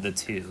between the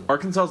two?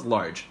 Arkansas's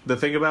large. The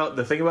thing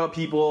about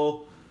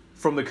people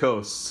from the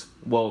coast.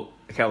 Well,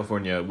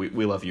 California,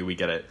 we love you. We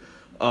get it.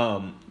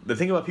 The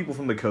thing about people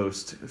from the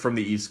coast, from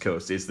the East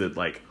Coast, is that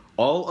like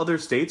all other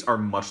states are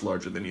much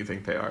larger than you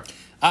think they are.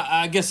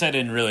 I guess I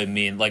didn't really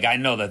mean like I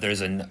know that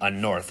there's a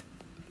north.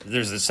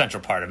 There's a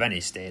central part of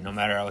any state, no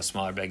matter how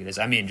small or big it is.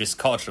 I mean, just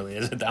culturally,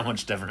 is it that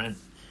much different?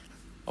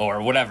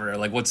 Or whatever,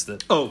 like, what's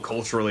the... Oh,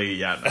 culturally,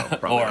 yeah, no,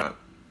 probably or not.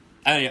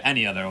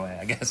 Any other way,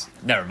 I guess.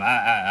 Never mind,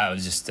 I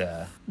was just...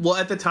 Well,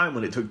 at the time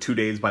when it took 2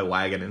 days by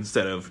wagon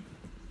instead of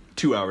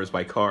 2 hours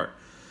by car.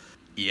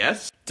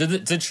 Yes?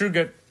 Did True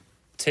Grit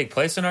take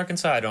place in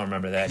Arkansas? I don't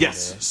remember that.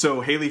 Yes, either. so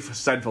Haley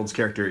Steinfeld's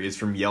character is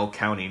from Yell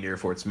County near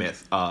Fort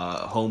Smith,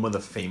 home of the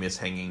famous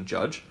hanging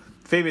judge.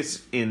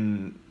 Famous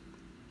in...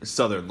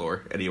 Southern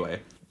lore,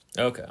 anyway.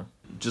 Okay.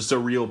 Just a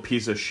real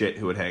piece of shit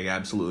who would hang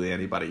absolutely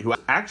anybody. Who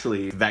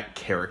actually, that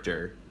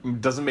character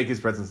doesn't make his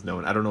presence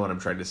known. I don't know what I'm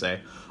trying to say.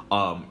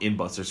 In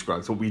Buster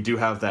Scruggs, but we do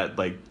have that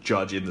like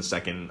judge in the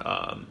second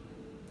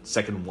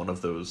one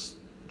of those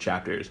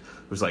chapters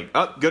who's like,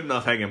 oh, good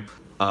enough, hang him.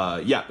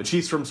 Yeah, but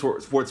she's from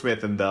Fort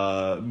Smith, and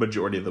the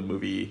majority of the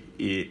movie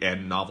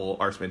and novel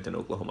are spent in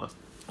Oklahoma.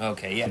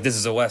 Okay, yeah. This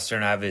is a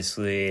Western,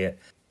 obviously.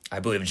 I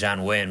believe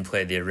John Wayne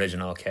played the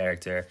original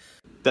character.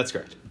 That's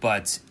correct.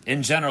 But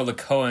in general, the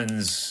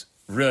Coens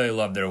really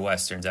love their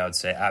Westerns, I would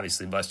say.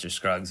 Obviously, Buster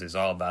Scruggs is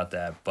all about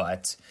that.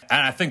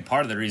 And I think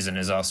part of the reason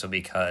is also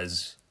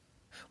because,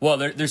 well,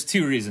 there's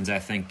two reasons I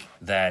think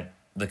that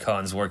the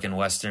Coens work in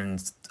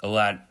Westerns a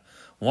lot.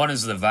 One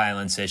is the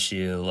violence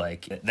issue,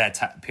 like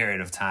that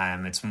period of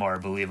time, it's more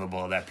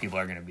believable that people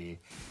are going to be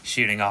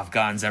shooting off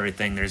guns,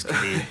 everything. There's going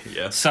to be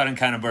yeah. sudden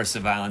kind of bursts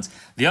of violence.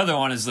 The other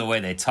one is the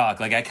way they talk.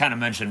 Like I kind of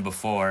mentioned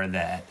before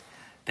that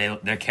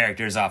their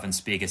characters often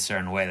speak a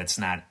certain way that's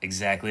not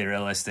exactly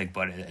realistic,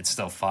 but it's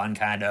still fun,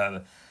 kind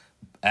of.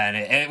 And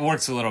it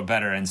works a little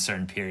better in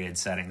certain period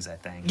settings, I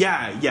think.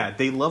 Yeah,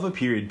 they love a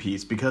period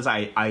piece because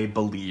I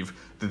believe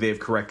that they have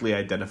correctly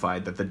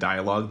identified that the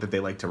dialogue that they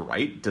like to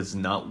write does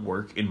not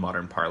work in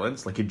modern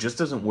parlance. Like, it just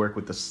doesn't work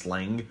with the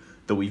slang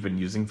that we've been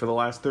using for the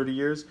last 30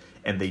 years,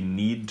 and they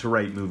need to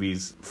write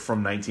movies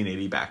from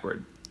 1980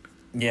 backward.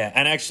 Yeah,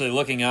 and actually,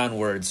 looking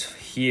onwards,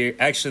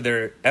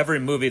 every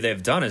movie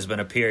they've done has been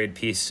a period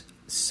piece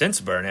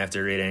since Burn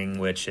After Reading,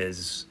 which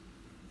was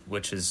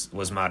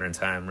modern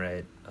time,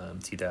 right?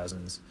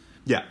 2000s.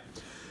 Yeah.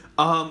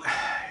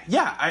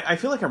 I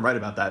feel like I'm right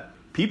about that.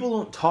 People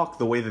don't talk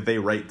the way that they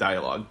write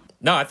dialogue.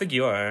 No, I think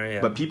you are, yeah.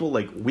 But people,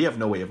 like, we have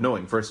no way of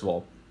knowing, first of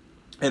all.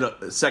 And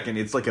second,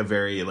 it's like a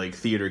very, like,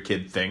 theater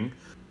kid thing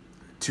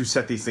to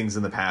set these things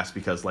in the past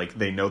because, like,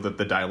 they know that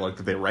the dialogue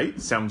that they write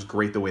sounds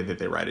great the way that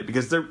they write it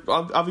because they're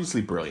obviously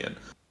brilliant.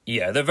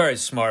 Yeah, they're very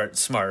smart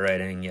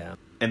writing, yeah.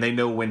 And they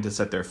know when to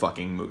set their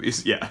fucking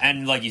movies, yeah.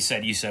 And like you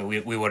said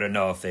we wouldn't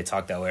know if they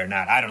talk that way or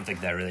not. I don't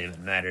think that really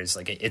even matters.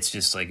 Like, it's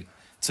just, like,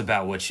 it's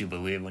about what you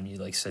believe when you,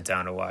 like, sit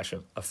down to watch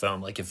a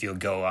film. Like, if you'll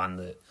go on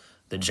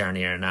the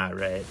journey or not,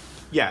 right?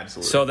 Yeah,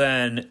 absolutely. So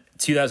then,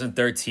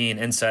 2013,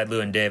 Inside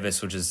Llewyn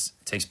Davis, which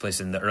takes place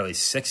in the early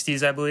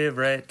 60s, I believe,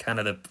 right? Kind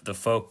of the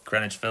folk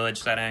Greenwich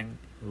Village setting.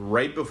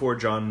 Right before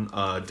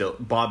Bob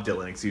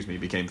Dylan,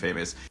 became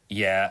famous.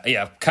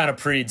 Yeah, kind of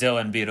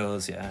pre-Dylan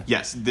Beatles, yeah.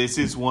 Yes, this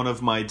is one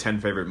of my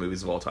 10 favorite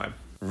movies of all time.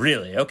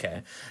 Really?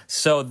 Okay.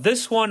 So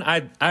this one,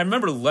 I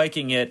remember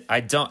liking it. I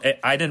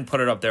didn't put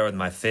it up there with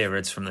my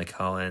favorites from the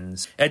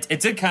Coens. It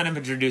did kind of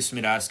introduce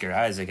me to Oscar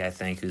Isaac, I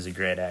think, who's a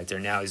great actor.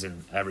 Now he's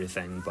in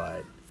everything,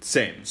 but...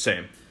 Same.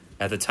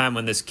 At the time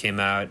when this came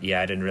out,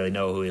 I didn't really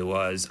know who he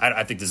was.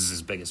 I think this is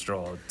his biggest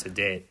role to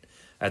date.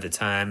 at the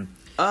time.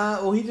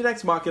 Well, he did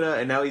Ex Machina,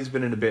 and now he's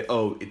been in a bit.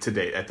 Oh, to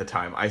date, at the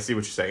time. I see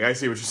what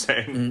you're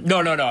saying. No,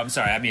 I'm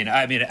sorry. I mean,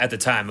 at the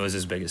time, it was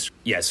his biggest.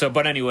 Yeah. So,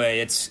 but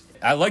anyway,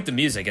 I like the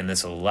music in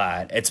this a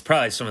lot. It's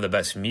probably some of the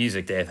best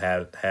music they've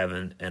have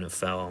in a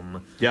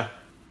film. Yeah,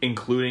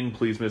 including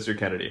Please, Mr.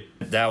 Kennedy.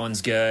 That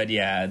one's good.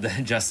 Yeah,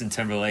 Justin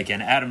Timberlake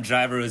and Adam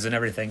Driver, who's in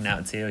everything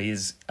now too.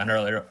 He's an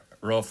early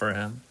role for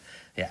him.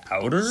 Yeah,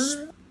 Outer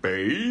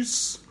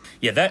Space.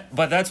 Yeah,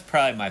 that's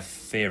probably my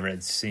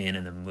favorite scene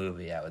in the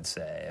movie, I would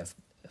say,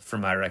 from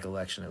my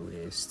recollection at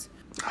least.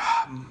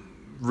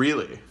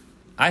 Really?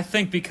 I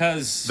think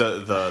because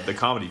the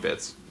comedy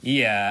bits.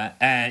 Yeah,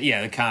 and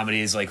the comedy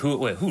is like,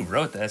 who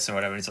wrote this or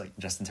whatever. It's like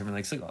Justin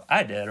Timberlake's like, oh,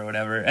 I did or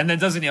whatever. And then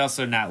doesn't he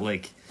also not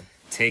like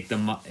take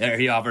the or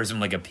he offers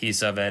him like a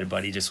piece of it,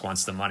 but he just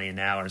wants the money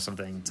now or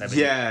something.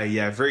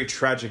 Yeah. Very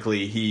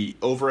tragically, he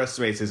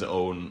overestimates his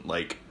own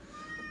like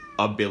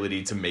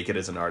ability to make it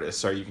as an artist.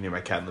 Sorry, you can hear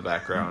my cat in the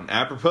background.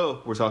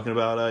 Apropos, we're talking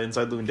about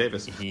Inside Llewyn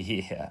Davis.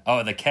 Yeah.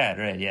 Oh, the cat,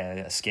 right? Yeah,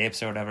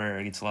 escapes or whatever,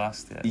 or gets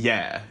lost.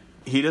 Yeah.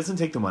 He doesn't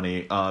take the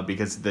money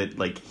because that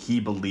like he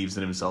believes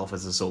in himself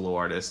as a solo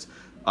artist.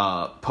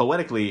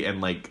 Poetically,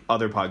 and like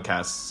other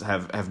podcasts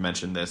have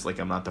mentioned this. Like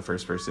I'm not the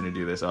first person to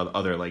do this.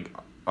 Other like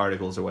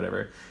articles or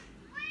whatever.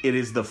 It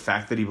is the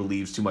fact that he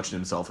believes too much in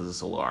himself as a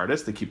solo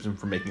artist that keeps him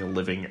from making a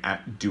living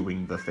at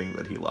doing the thing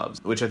that he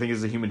loves, which I think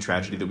is a human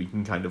tragedy that we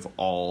can kind of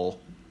all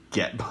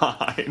get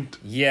behind.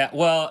 Yeah,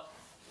 well,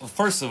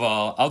 first of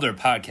all, Other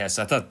Podcasts,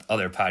 I thought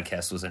Other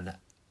Podcasts was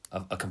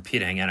a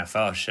competing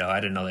NFL show. I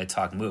didn't know they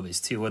talk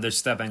movies, too. Well, they're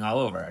stepping all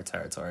over our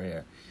territory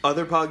here.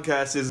 Other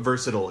Podcasts is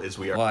versatile as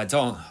we are. Well,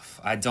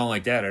 I don't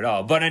like that at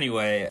all. But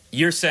anyway,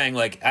 you're saying,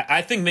 like,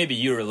 I think maybe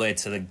you relate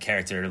to the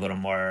character a little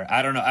more.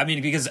 I don't know. I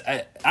mean, because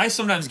I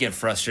sometimes get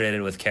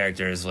frustrated with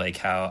characters like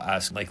how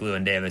like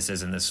Llewyn Davis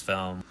is in this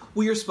film.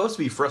 Well, you're supposed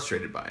to be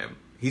frustrated by him.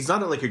 He's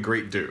not like a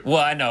great dude. Well,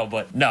 I know,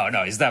 but no,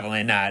 he's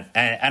definitely not.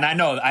 And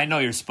I know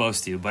you're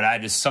supposed to, but I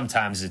just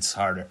sometimes it's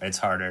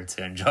harder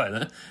to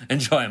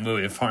enjoy a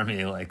movie for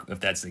me, like if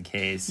that's the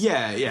case.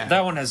 Yeah.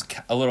 That one has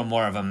a little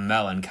more of a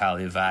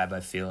melancholy vibe, I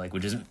feel like,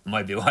 which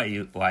might be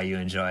why you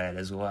enjoy it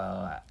as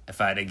well, if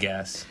I had to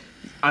guess.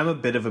 I'm a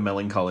bit of a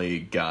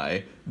melancholy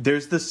guy.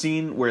 There's the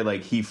scene where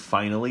like he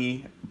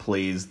finally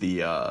plays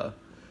the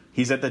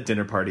he's at that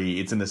dinner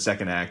party. It's in the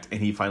second act, and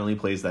he finally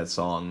plays that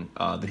song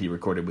that he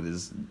recorded with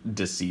his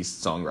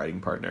deceased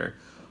songwriting partner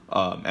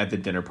at the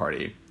dinner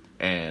party.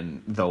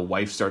 And the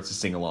wife starts to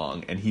sing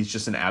along, and he's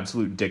just an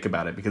absolute dick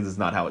about it because it's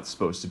not how it's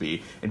supposed to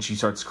be. And she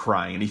starts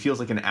crying, and he feels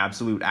like an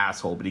absolute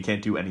asshole, but he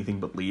can't do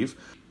anything but leave.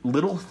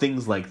 Little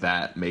things like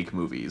that make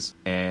movies,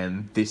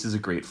 and this is a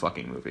great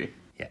fucking movie.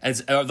 Yeah,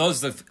 are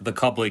those the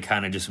couple he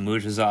kind of just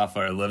mooches off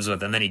or lives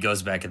with, and then he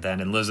goes back at the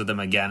end and lives with them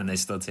again, and they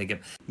still take it?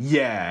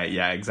 Yeah,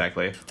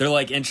 exactly. They're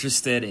like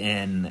interested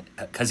in,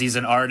 because he's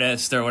an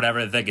artist or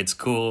whatever, they think it's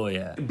cool,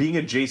 yeah. Being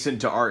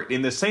adjacent to art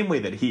in the same way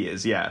that he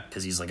is, yeah.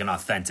 Because he's like an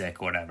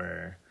authentic,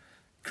 whatever,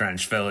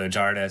 Greenwich Village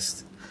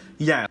artist.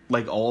 Yeah,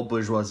 like all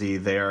bourgeoisie,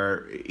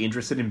 they're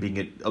interested in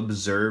being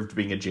observed,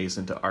 being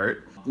adjacent to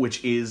art,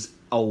 which is,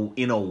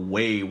 in a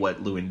way,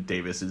 what Llewyn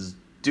Davis is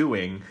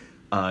doing.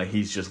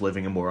 He's just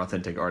living a more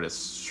authentic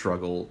artist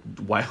struggle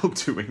while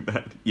doing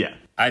that. Yeah.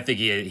 I think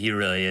he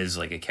really is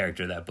like a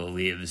character that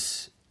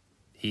believes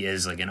he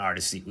is like an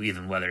artist,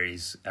 even whether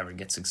he's ever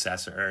gets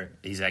success or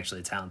he's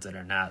actually talented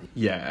or not.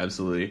 Yeah,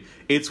 absolutely.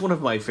 It's one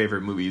of my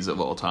favorite movies of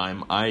all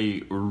time.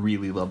 I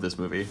really love this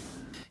movie.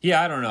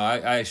 Yeah, I don't know.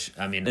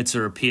 I mean, it's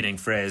a repeating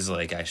phrase,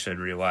 like I should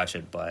rewatch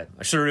it, but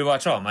I should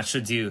rewatch all of them. I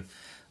should do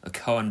a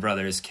Coen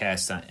Brothers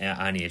cast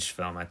on each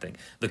film, I think.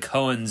 The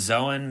Coen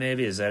Zoan,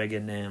 maybe? Is that a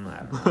good name? I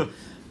don't know.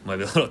 Might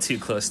be a little too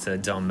close to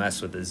Don't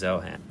Mess with the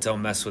Zohan.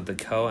 Don't Mess with the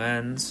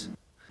Coens.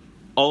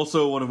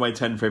 Also one of my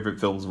 10 favorite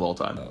films of all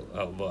time.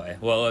 Oh boy.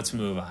 Well, let's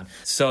move on.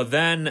 So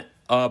then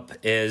up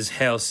is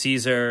Hail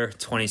Caesar,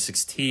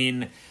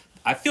 2016.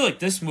 I feel like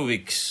this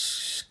movie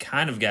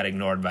kind of got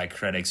ignored by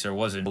critics or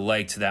wasn't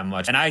liked that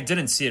much. And I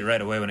didn't see it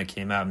right away when it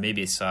came out.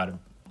 Maybe I saw it,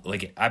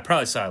 like, I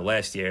probably saw it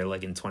last year,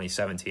 like in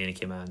 2017. It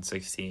came out in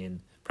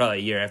 16. Probably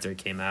a year after it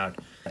came out.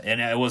 And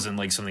it wasn't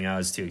like something I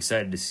was too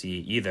excited to see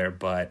either,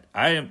 but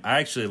I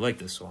actually like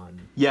this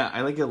one. Yeah,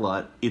 I like it a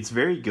lot. It's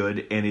very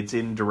good, and it's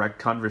in direct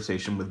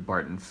conversation with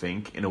Barton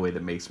Fink in a way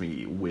that makes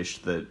me wish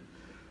that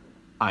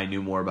I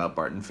knew more about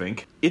Barton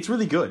Fink. It's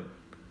really good.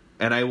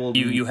 And I will...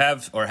 You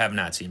have or have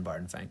not seen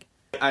Barton Fink?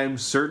 I'm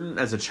certain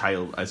as a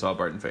child I saw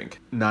Barton Fink,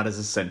 not as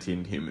a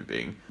sentient human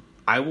being.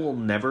 I will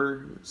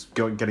never,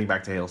 getting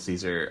back to Hail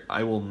Caesar,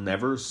 I will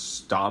never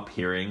stop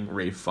hearing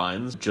Ralph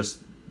Fiennes just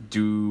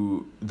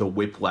do the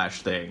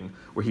whiplash thing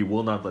where he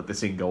will not let the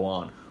scene go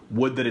on.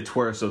 Would that it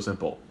were so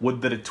simple.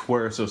 Would that it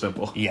were so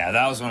simple. Yeah,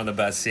 that was one of the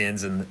best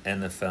scenes in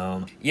the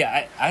film.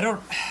 Yeah,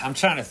 I'm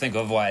trying to think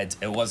of why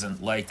it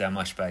wasn't liked that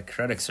much by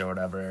critics or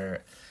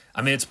whatever.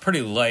 I mean, it's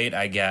pretty light,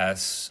 I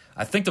guess.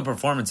 I think the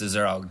performances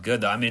are all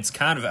good, though. I mean, it's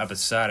kind of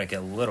episodic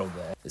a little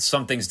bit.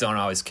 Some things don't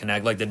always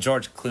connect. Like the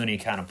George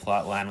Clooney kind of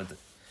plot line with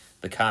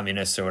the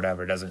communists or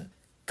whatever doesn't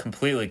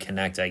completely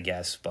connect, I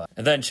guess. But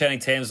and then Channing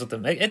Tatum's with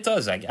them. It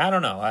does. I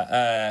don't know.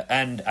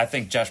 And I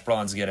think Josh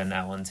Brolin's good in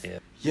that one too.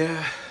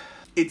 Yeah,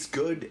 it's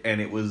good,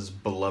 and it was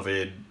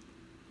beloved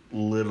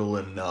little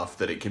enough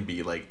that it can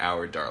be like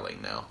our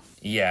darling now.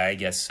 Yeah, I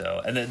guess so.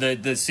 And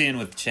the scene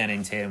with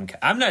Channing Tatum,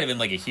 I'm not even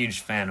like a huge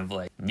fan of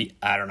like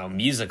I don't know,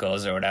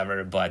 musicals or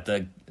whatever, but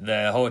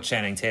the whole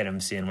Channing Tatum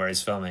scene where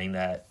he's filming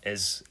that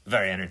is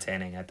very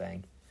entertaining, I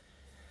think.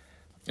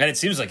 And it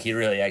seems like he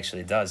really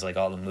actually does like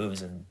all the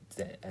moves and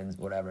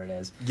whatever it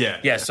is.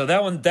 Yeah. So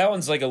that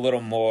one's like a little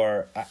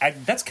more.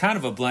 That's kind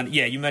of a blend.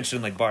 Yeah, you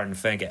mentioned like Barton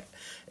Fink.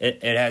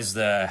 It has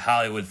the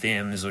Hollywood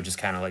themes, which is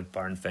kind of like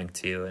Barton Fink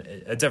too.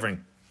 A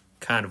different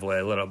kind of way,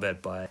 a little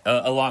bit, but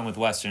along with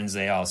westerns,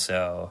 they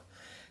also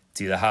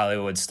do the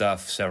Hollywood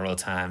stuff several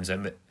times,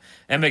 and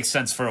it makes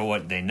sense for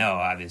what they know,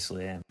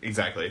 obviously.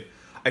 Exactly.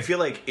 I feel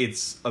like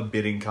it's a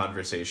bit in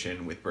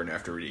conversation with Burn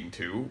After Reading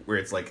 2, where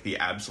it's like the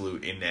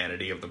absolute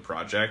inanity of the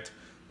project,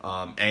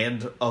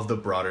 and of the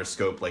broader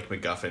scope, like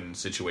MacGuffin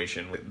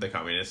situation with the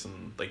communists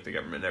and like the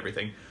government and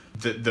everything,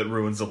 that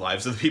ruins the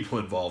lives of the people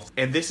involved.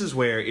 And this is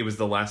where it was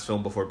the last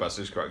film before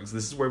Buster Scruggs.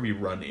 This is where we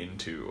run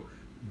into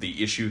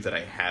the issue that I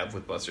have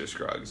with Buster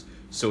Scruggs.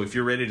 So if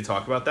you're ready to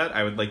talk about that,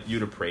 I would like you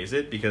to praise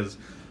it, because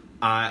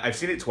I've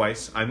seen it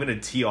twice. I'm going to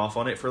tee off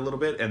on it for a little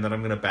bit, and then I'm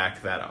going to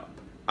back that up.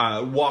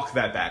 Walk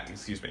that back,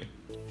 excuse me.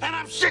 And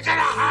I'm sick of the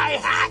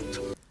hi-hat!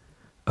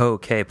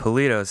 Okay,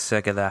 Polito's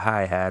sick of the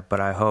hi-hat, but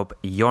I hope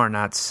you're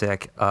not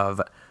sick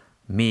of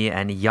me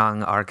and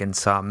Yung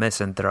Arkansas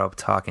Misanthrope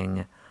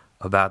talking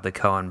about the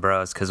Coen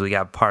Bros, because we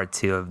got part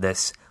 2 of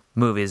this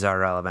Movies Are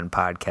Relevant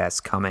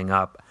podcast coming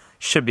up.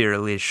 Should be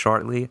released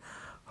shortly.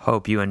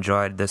 Hope you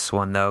enjoyed this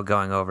one, though,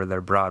 going over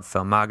their broad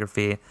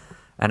filmography,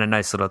 and a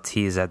nice little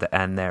tease at the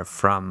end there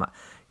from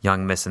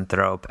Yung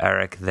Misanthrope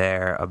Eric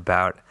there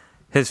about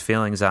his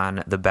feelings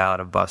on the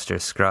Ballad of Buster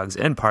Scruggs.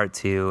 In part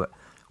 2,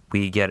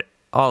 we get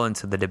all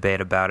into the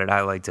debate about it.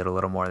 I liked it a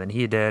little more than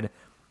he did.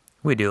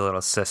 We do a little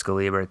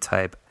Siskel Ebert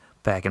type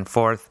back and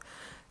forth,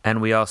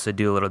 and we also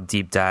do a little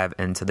deep dive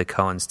into the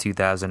Coens'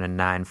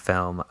 2009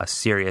 film A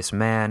Serious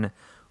Man,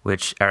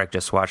 which Eric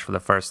just watched for the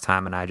first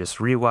time and I just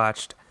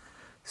rewatched.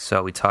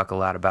 So we talk a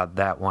lot about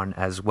that one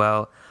as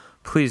well.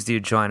 Please do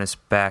join us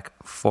back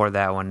for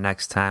that one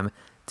next time.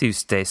 Do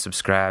stay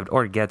subscribed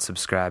or get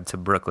subscribed to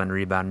Brooklyn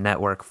Rebound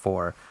Network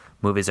for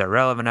Movies Are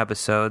Relevant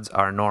episodes,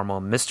 our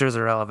normal Misters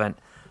Are Relevant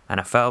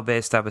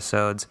NFL-based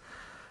episodes,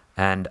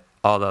 and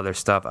all the other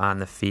stuff on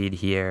the feed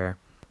here.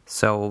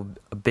 So we'll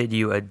bid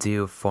you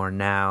adieu for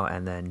now,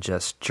 and then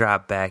just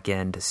drop back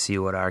in to see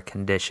what our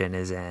condition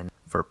is in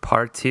for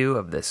part 2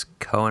 of this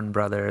Coen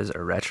Brothers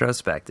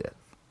retrospective.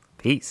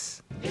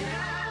 Peace.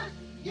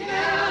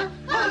 Yeah,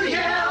 oh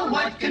yeah,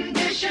 what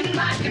condition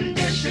my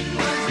condition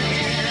was in.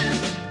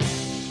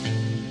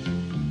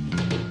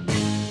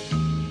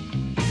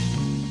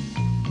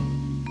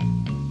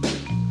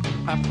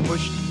 I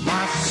pushed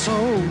my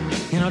soul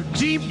in a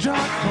deep dark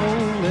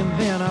hole, and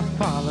then I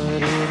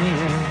followed it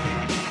in.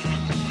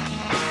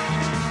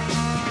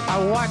 I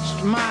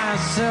watched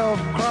myself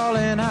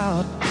crawling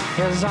out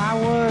as I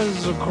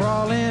was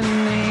crawling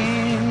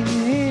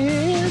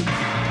in.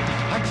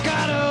 I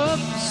got up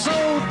so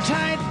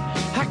tight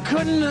I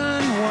couldn't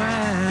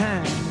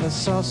unwind. I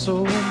saw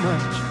so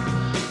much,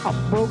 I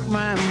broke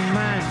my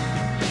mind.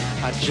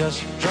 I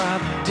just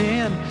dropped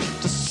in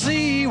to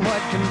see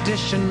what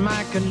condition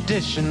my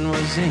condition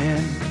was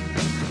in.